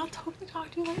 like, I'll totally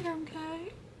talk to you later,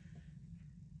 okay?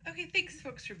 Okay, thanks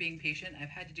folks for being patient. I've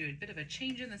had to do a bit of a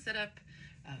change in the setup,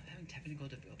 having technical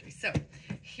difficulties. So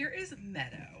here is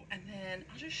Meadow, and then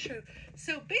I'll just show.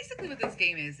 So basically what this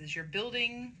game is you're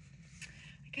building,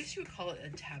 I guess you would call it a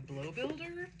tableau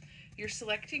builder. You're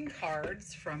selecting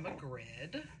cards from a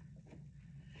grid,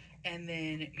 and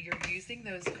then you're using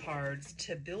those cards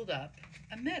to build up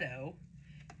a meadow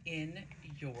in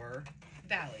your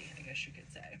valley, I guess you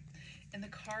could say. And the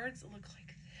cards look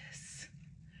like this,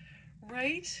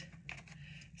 right?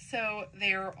 So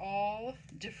they're all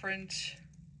different.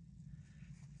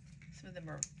 Some of them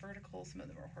are vertical, some of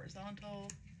them are horizontal.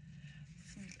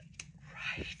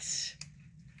 Right.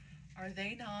 Are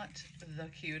they not the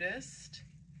cutest?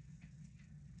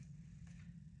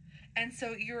 And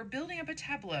so you're building up a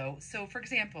tableau. So for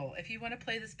example, if you want to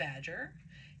play this badger,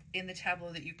 in the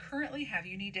tableau that you currently have,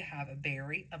 you need to have a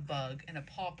berry, a bug, and a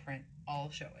paw print all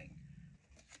showing.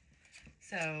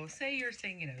 So say you're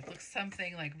saying, you know, it looks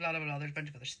something like blah, blah, blah, there's a bunch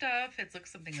of other stuff. It looks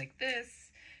something like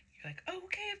this. You're like, oh,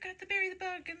 okay, I've got the berry, the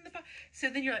bug, and the bug. So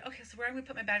then you're like, okay, so where I'm going to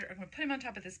put my badger, I'm going to put him on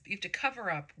top of this. You have to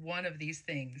cover up one of these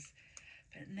things.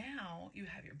 But now you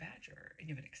have your badger and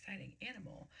you have an exciting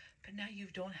animal, but now you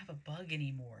don't have a bug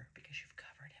anymore because you've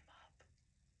covered him up.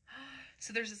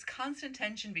 So there's this constant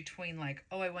tension between like,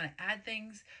 oh, I want to add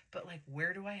things, but like,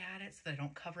 where do I add it so that I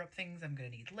don't cover up things I'm going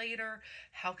to need later?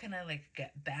 How can I like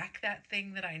get back that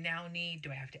thing that I now need? Do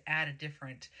I have to add a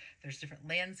different, there's different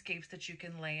landscapes that you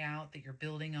can lay out that you're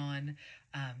building on.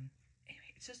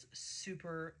 Anyway, it's just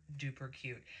super duper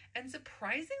cute and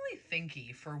surprisingly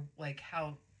thinky for like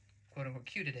how quote unquote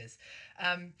cute it is.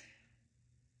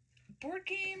 Board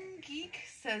Game Geek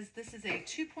says this is a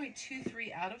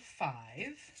 2.23 out of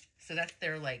 5. So that's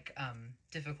their like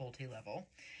difficulty level.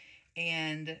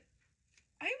 And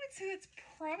I would say that's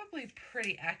probably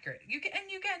pretty accurate. You can,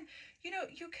 you know,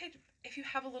 you could, if you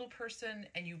have a little person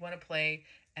and you want to play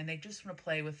and they just want to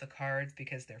play with the cards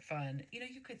because they're fun, you know,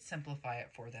 you could simplify it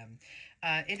for them.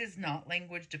 It is not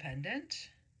language dependent.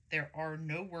 There are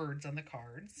no words on the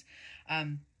cards.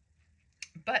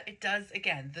 But it does,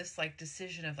 again, this like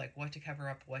decision of like what to cover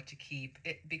up, what to keep,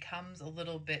 it becomes a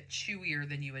little bit chewier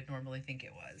than you would normally think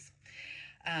it was.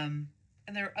 And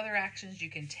there are other actions you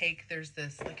can take. There's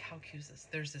this, like, how cute is this?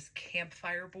 There's this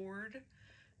campfire board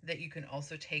that you can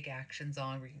also take actions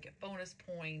on where you can get bonus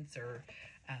points or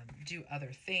do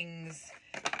other things,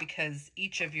 because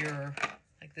each of your,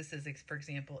 like this is, for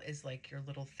example, is like your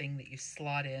little thing that you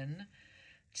slot in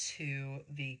to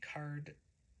the card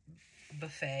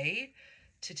buffet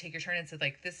to take your turn. And so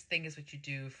like this thing is what you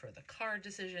do for the card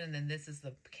decision, and then this is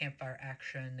the campfire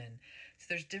action. And so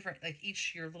there's different, like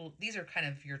each your little, these are kind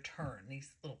of your turn, these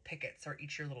little pickets are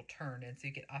each your little turn, and so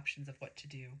you get options of what to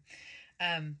do.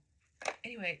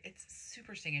 Anyway, it's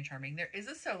super stinging charming. There is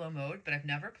a solo mode, but I've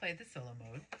never played the solo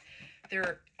mode.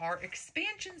 there are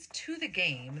expansions to the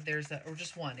game. There's or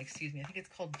just one, excuse me. I think it's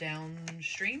called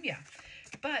Downstream. Yeah.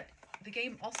 But the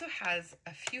game also has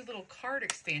a few little card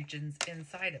expansions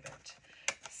inside of it.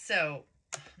 So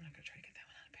I'm not going to try to get that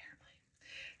one out apparently.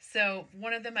 So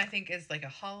one of them I think is like a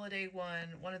holiday one.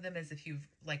 One of them is if you've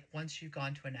like once you've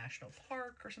gone to a national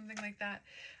park or something like that,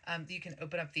 you can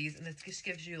open up these, and this just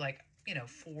gives you like, you know,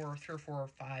 3 or 4 or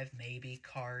 5 maybe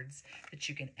cards that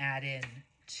you can add in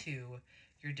to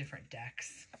your different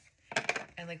decks.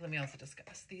 And like, let me also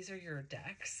discuss. These are your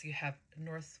decks. You have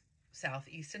north, south,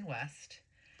 east, and west.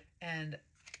 And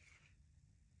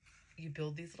you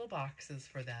build these little boxes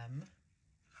for them.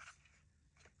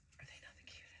 Are they not the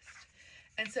cutest?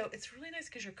 And so it's really nice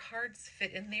because your cards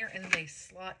fit in there and then they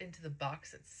slot into the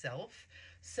box itself.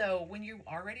 So when you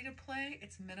are ready to play,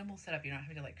 it's minimal setup. You're not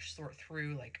having to like sort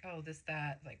through like, oh, this,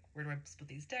 that, like where do I split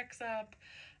these decks up?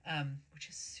 Which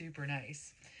is super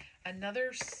nice.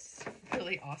 Another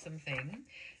really awesome thing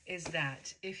is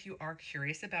that if you are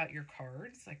curious about your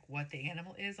cards, like what the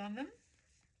animal is on them,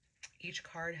 each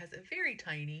card has a very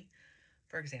tiny,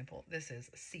 for example, this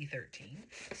is C13.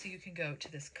 So you can go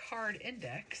to this card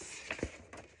index,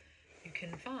 you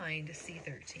can find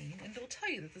C13, and it'll tell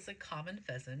you that this is a common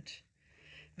pheasant.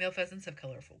 Male pheasants have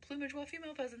colorful plumage, while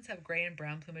female pheasants have gray and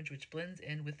brown plumage, which blends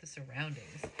in with the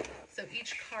surroundings. So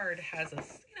each card has a,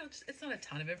 you know, it's not a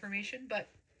ton of information, but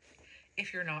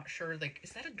if you're not sure, like,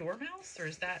 is that a dormouse or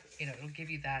is that, you know, it'll give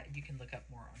you that and you can look up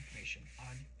more information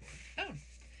on your own.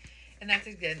 And that's,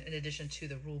 again, in addition to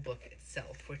the rule book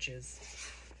itself, which is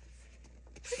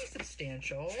pretty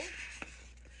substantial.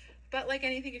 But like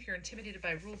anything, if you're intimidated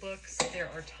by rule books, there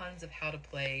are tons of how to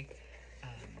play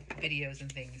videos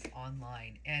and things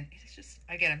online. And it's just,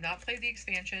 again, I've not played the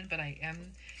expansion, but I am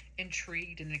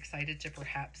intrigued and excited to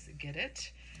perhaps get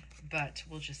it. But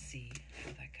we'll just see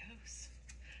how that goes.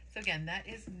 So again, that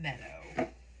is Meadow.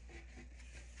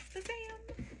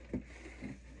 Shazam!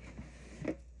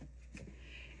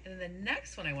 And then the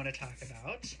next one I want to talk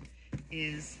about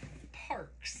is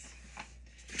Parks.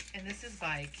 And this is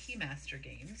by Keymaster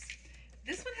Games.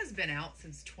 This one has been out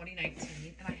since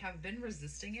 2019, and I have been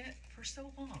resisting it for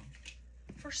so long.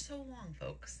 For so long,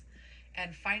 folks.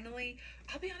 And finally,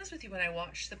 I'll be honest with you, when I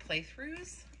watched the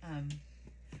playthroughs,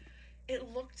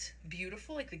 it looked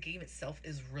beautiful. Like the game itself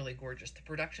is really gorgeous. The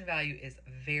production value is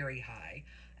very high,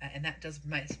 and that does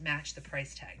match the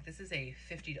price tag. This is a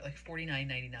like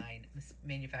 $49.99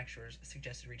 manufacturer's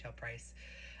suggested retail price.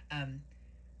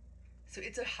 So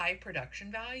it's a high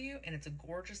production value, and it's a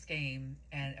gorgeous game.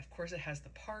 And of course, it has the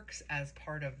parks as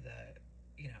part of the,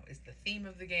 you know, is the theme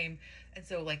of the game. And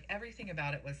so like everything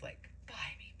about it was like,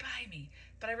 buy me, buy me.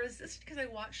 But I resisted because I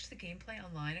watched the gameplay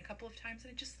online a couple of times,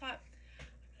 and I just thought,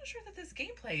 not sure that this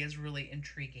gameplay is really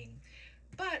intriguing.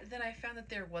 But then I found that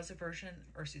there was a version,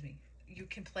 or excuse me, you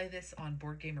can play this on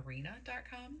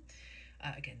boardgamearena.com.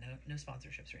 Again, no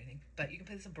sponsorships or anything, but you can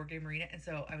play this on Board Game Arena. And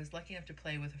so I was lucky enough to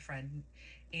play with a friend,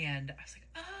 and I was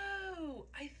like, oh,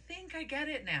 I think I get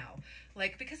it now.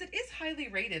 Like, because it is highly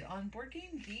rated on Board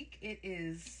Game Geek. It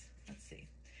is, let's see,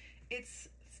 it's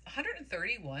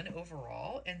 131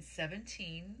 overall and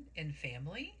 17 in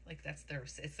family. Like that's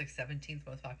it's like 17th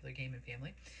most popular game in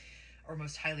family, or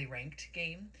most highly ranked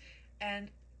game. And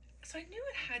so I knew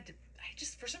it had to,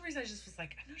 for some reason I just was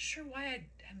like, I'm not sure why I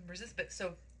am resist. But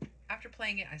so after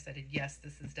playing it, I said, yes,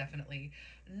 this is definitely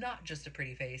not just a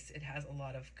pretty face. It has a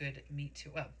lot of good meat to,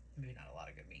 well, maybe not a lot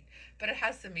of good meat, but it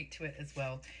has some meat to it as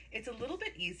well. It's a little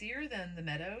bit easier than the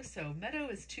Meadow. So Meadow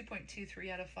is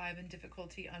 2.23 out of 5 in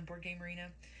difficulty on Board Game Arena,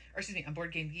 or excuse me, on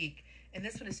Board Game Geek. And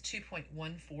this one is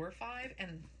 2.145.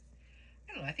 And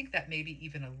I don't know, I think that may be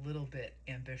even a little bit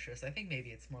ambitious. I think maybe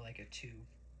it's more like a 2,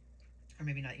 or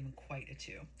maybe not even quite a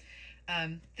 2.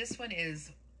 This one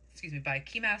is, excuse me, by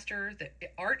Keymaster. The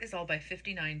art is all by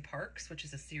 59 Parks, which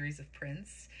is a series of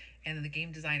prints, and then the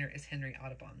game designer is Henry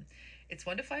Audubon. It's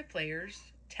 1 to 5 players,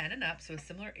 10 and up, so a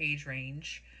similar age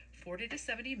range, 40 to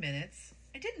 70 minutes.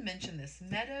 I didn't mention this.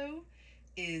 Meadow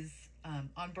is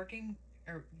on Board Game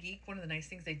or Geek. One of the nice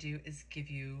things they do is give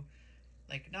you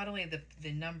like not only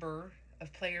the number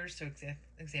of players, so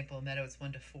example, Meadow is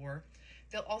 1 to 4.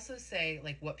 They'll also say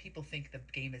like what people think the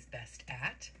game is best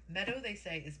at. Meadow, they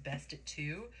say, is best at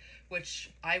 2,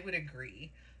 which I would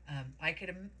agree. I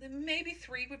could, maybe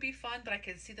 3 would be fun, but I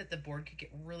could see that the board could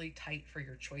get really tight for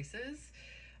your choices.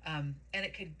 And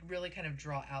it could really kind of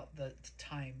draw out the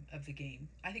time of the game.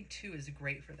 I think 2 is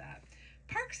great for that.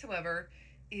 Parks, however,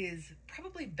 is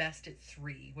probably best at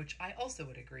 3, which I also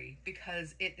would agree,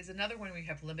 because it is another one where you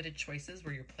have limited choices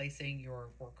where you're placing your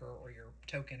worker or your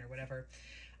token or whatever.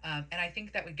 And I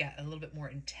think that would get a little bit more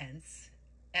intense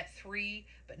at 3,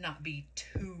 but not be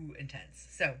too intense.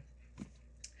 So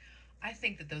I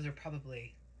think that those are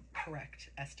probably correct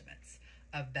estimates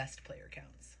of best player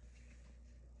counts.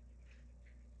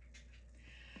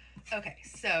 Okay,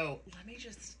 so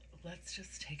let's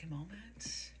just take a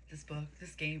moment.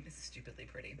 This game is stupidly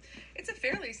pretty. It's a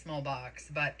fairly small box,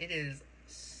 but it is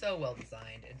so well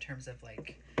designed in terms of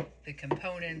like the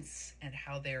components and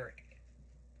how they're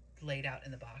laid out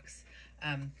in the box.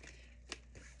 I'm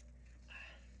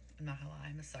not gonna lie,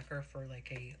 I'm a sucker for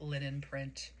like a linen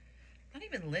print, not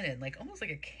even linen, like almost like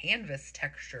a canvas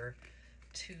texture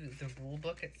to the rule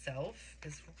book itself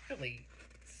is really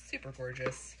super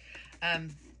gorgeous.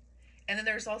 And then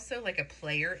there's also like a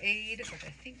player aid, which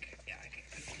I think, yeah,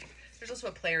 there's also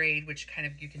a player aid, which kind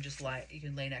of you can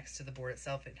lay next to the board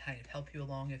itself and kind of help you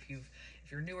along if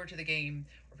you're newer to the game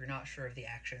or if you're not sure of the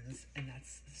actions, and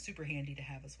that's super handy to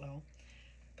have as well.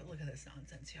 But look at this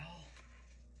nonsense, y'all.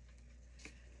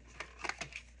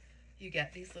 You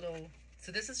get these little,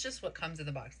 so this is just what comes in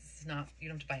the box. This is not, you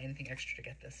don't have to buy anything extra to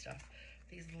get this stuff.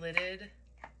 These lidded,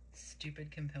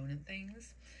 stupid component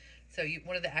things. So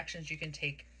one of the actions you can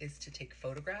take is to take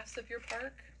photographs of your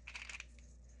park.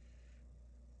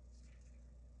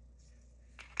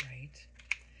 Right.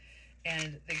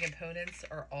 And the components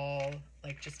are all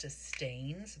like just a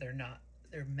stain, so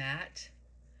they're matte.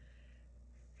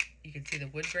 You can see the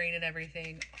wood grain and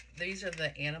everything. These are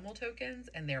the animal tokens,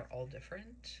 and they're all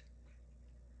different.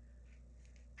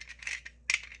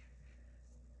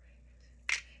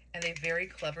 And they very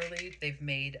cleverly, they've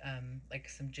made like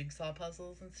some jigsaw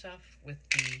puzzles and stuff with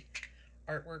the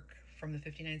artwork from the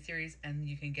 59 series, and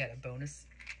you can get a bonus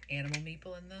animal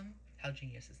meeple in them. How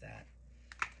genius is that?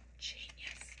 Genius.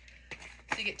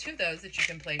 So you get 2 of those that you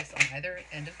can place on either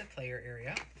end of the player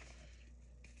area.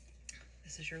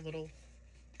 This is your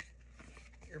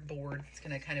board. It's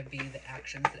going to kind of be the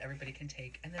actions that everybody can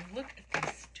take. And then look at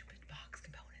these stupid box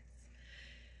components.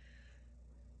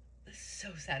 This is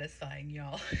so satisfying,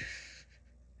 y'all.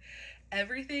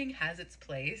 Everything has its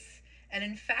place. And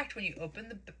in fact, when you open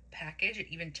the package, it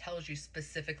even tells you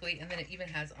specifically, and then it even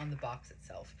has on the box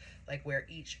itself, like where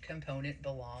each component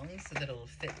belongs so that it'll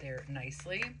fit there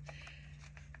nicely,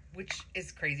 which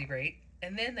is crazy great.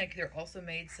 And then like they're also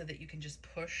made so that you can just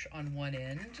push on one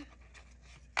end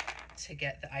to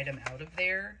get the item out of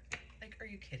there. Like, are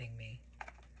you kidding me?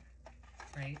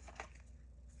 Right?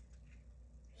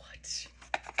 What?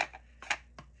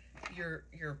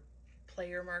 Your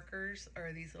player markers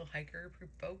are these little hiker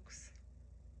folks.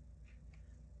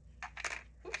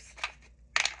 Oops.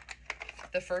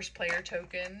 The first player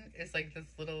token is like this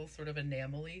little sort of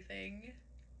enamel-y thing.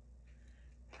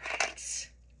 Right.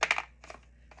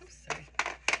 Oops, sorry.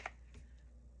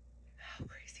 How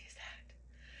crazy is that?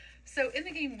 So in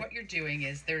the game, what you're doing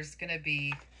is there's going to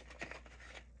be,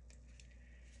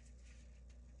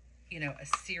 you know, a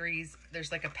series,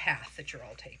 there's like a path that you're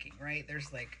all taking, right?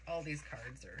 There's like all these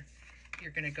cards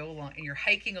you're going to go along and you're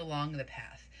hiking along the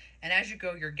path. And as you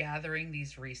go, you're gathering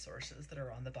these resources that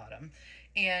are on the bottom.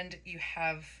 And you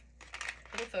have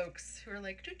little folks who are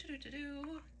like,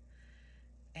 do.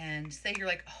 And say you're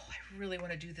like, oh, I really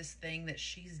want to do this thing that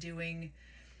she's doing.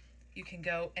 You can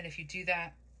go, and if you do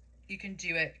that, you can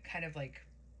do it kind of like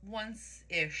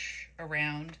once-ish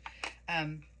around,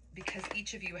 because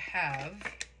each of you have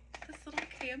this little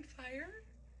campfire.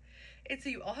 And so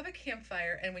you all have a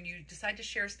campfire, and when you decide to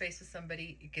share space with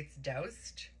somebody, it gets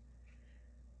doused.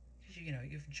 You know,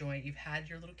 you've had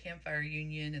your little campfire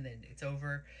union, and then it's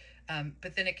over.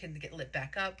 But then it can get lit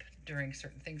back up during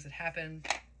certain things that happen.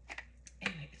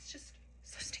 Anyway, it's just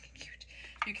so stinking cute.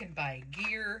 You can buy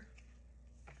gear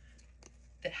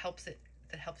that helps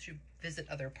you visit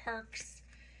other parks.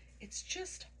 It's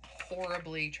just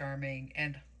horribly charming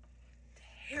and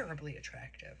terribly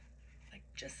attractive. Like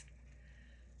just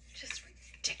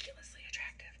ridiculously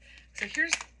attractive. So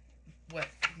here's what,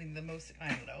 I mean, the most, I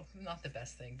don't know, not the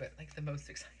best thing, but like the most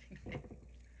exciting thing.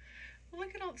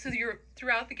 Look at all, so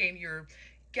throughout the game, you're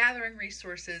gathering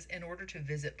resources in order to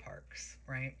visit parks,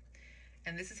 right?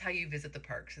 And this is how you visit the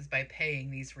parks, is by paying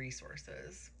these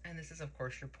resources. And this is, of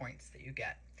course, your points that you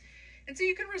get. And so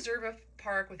you can reserve a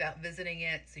park without visiting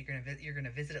it. So you're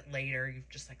gonna visit it later. You've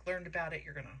just like learned about it.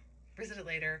 You're gonna visit it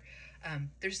later.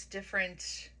 There's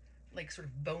different like sort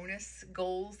of bonus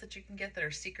goals that you can get that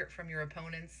are secret from your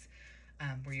opponents,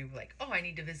 where you like, oh, I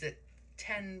need to visit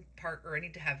 10 or I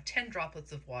need to have 10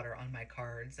 droplets of water on my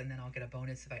cards, and then I'll get a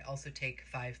bonus if I also take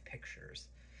 5 pictures.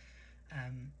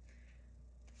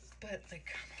 But like,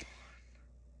 come on,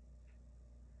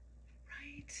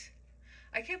 right?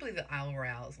 I can't believe that Isle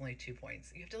Royale is only 2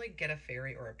 points. You have to like get a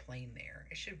ferry or a plane there.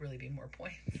 It should really be more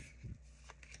points.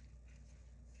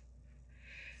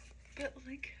 But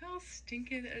like, how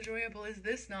stinking enjoyable is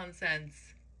this nonsense?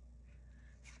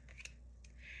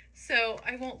 So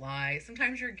I won't lie.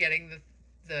 Sometimes you're getting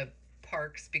the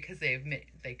parks because they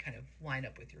kind of line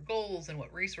up with your goals and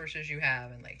what resources you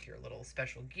have and like your little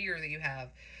special gear that you have.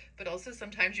 But also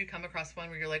sometimes you come across one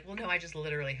where you're like, well, no, I just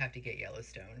literally have to get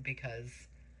Yellowstone because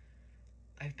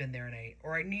I've been there and I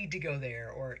need to go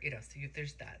there, or so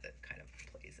there's that kind of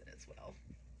plays in as well.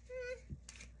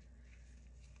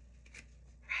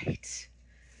 Right.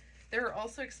 There are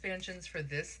also expansions for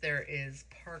this. There is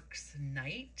Parks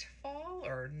Nightfall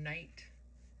or Night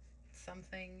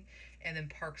something, and then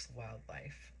Parks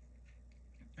Wildlife.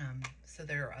 So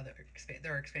there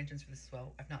are expansions for this as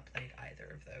well. I've not played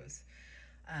either of those.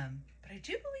 But I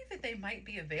do believe that they might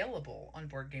be available on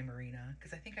Board Game Arena,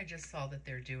 because I think I just saw that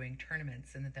they're doing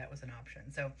tournaments and that was an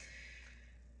option. So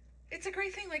it's a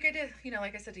great thing. Like I did,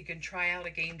 like I said, you can try out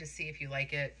a game to see if you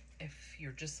like it. If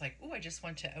you're just like, oh, I just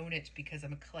want to own it because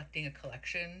I'm collecting a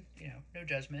collection, no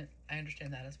judgment. I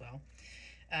understand that as well.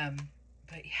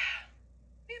 But yeah,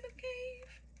 Mammoth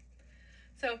Cave.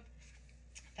 So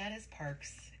that is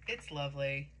Parks. It's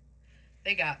lovely.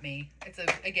 They got me. It's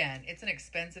an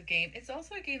expensive game. It's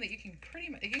also a game that you can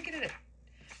you can get it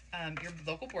at your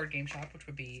local board game shop, which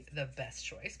would be the best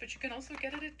choice, but you can also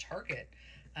get it at Target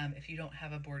if you don't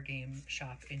have a board game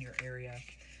shop in your area,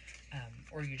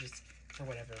 or you just, or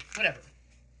whatever.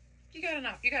 You got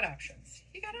options.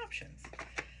 You got options.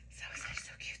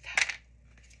 So cute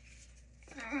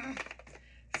though.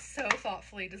 So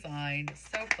thoughtfully designed,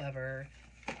 so clever.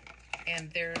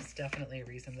 And there's definitely a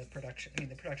reason the production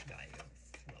value is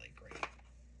really great.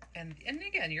 And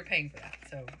again, you're paying for that.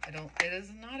 So it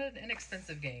is not an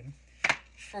inexpensive game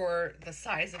for the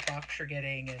size of box you're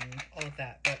getting and all of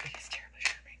that, but it's terribly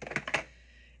charming.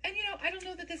 And I don't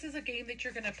know that this is a game that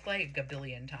you're going to play a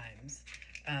billion times.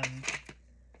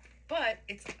 But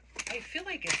I feel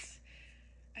like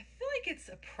it's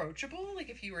approachable. Like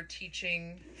if you were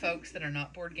teaching folks that are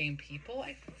not board game people,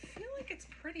 I feel like it's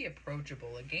pretty approachable.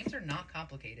 The games are not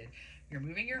complicated. You're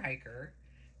moving your hiker.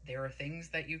 There are things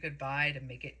that you could buy to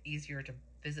make it easier to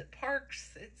visit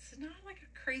parks. It's not like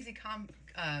a crazy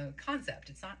concept.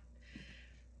 It's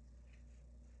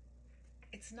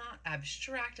not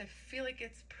abstract. I feel like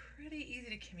it's pretty easy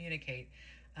to communicate.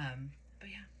 But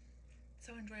yeah,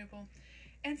 so enjoyable.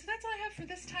 And so that's all I have for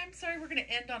this time. Sorry, we're going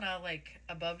to end on a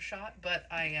above shot, but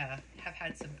I had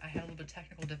a little bit of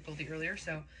technical difficulty earlier,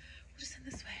 so we'll just end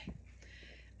this way.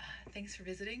 Thanks for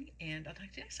visiting, and I'll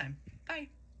talk to you next time. Bye.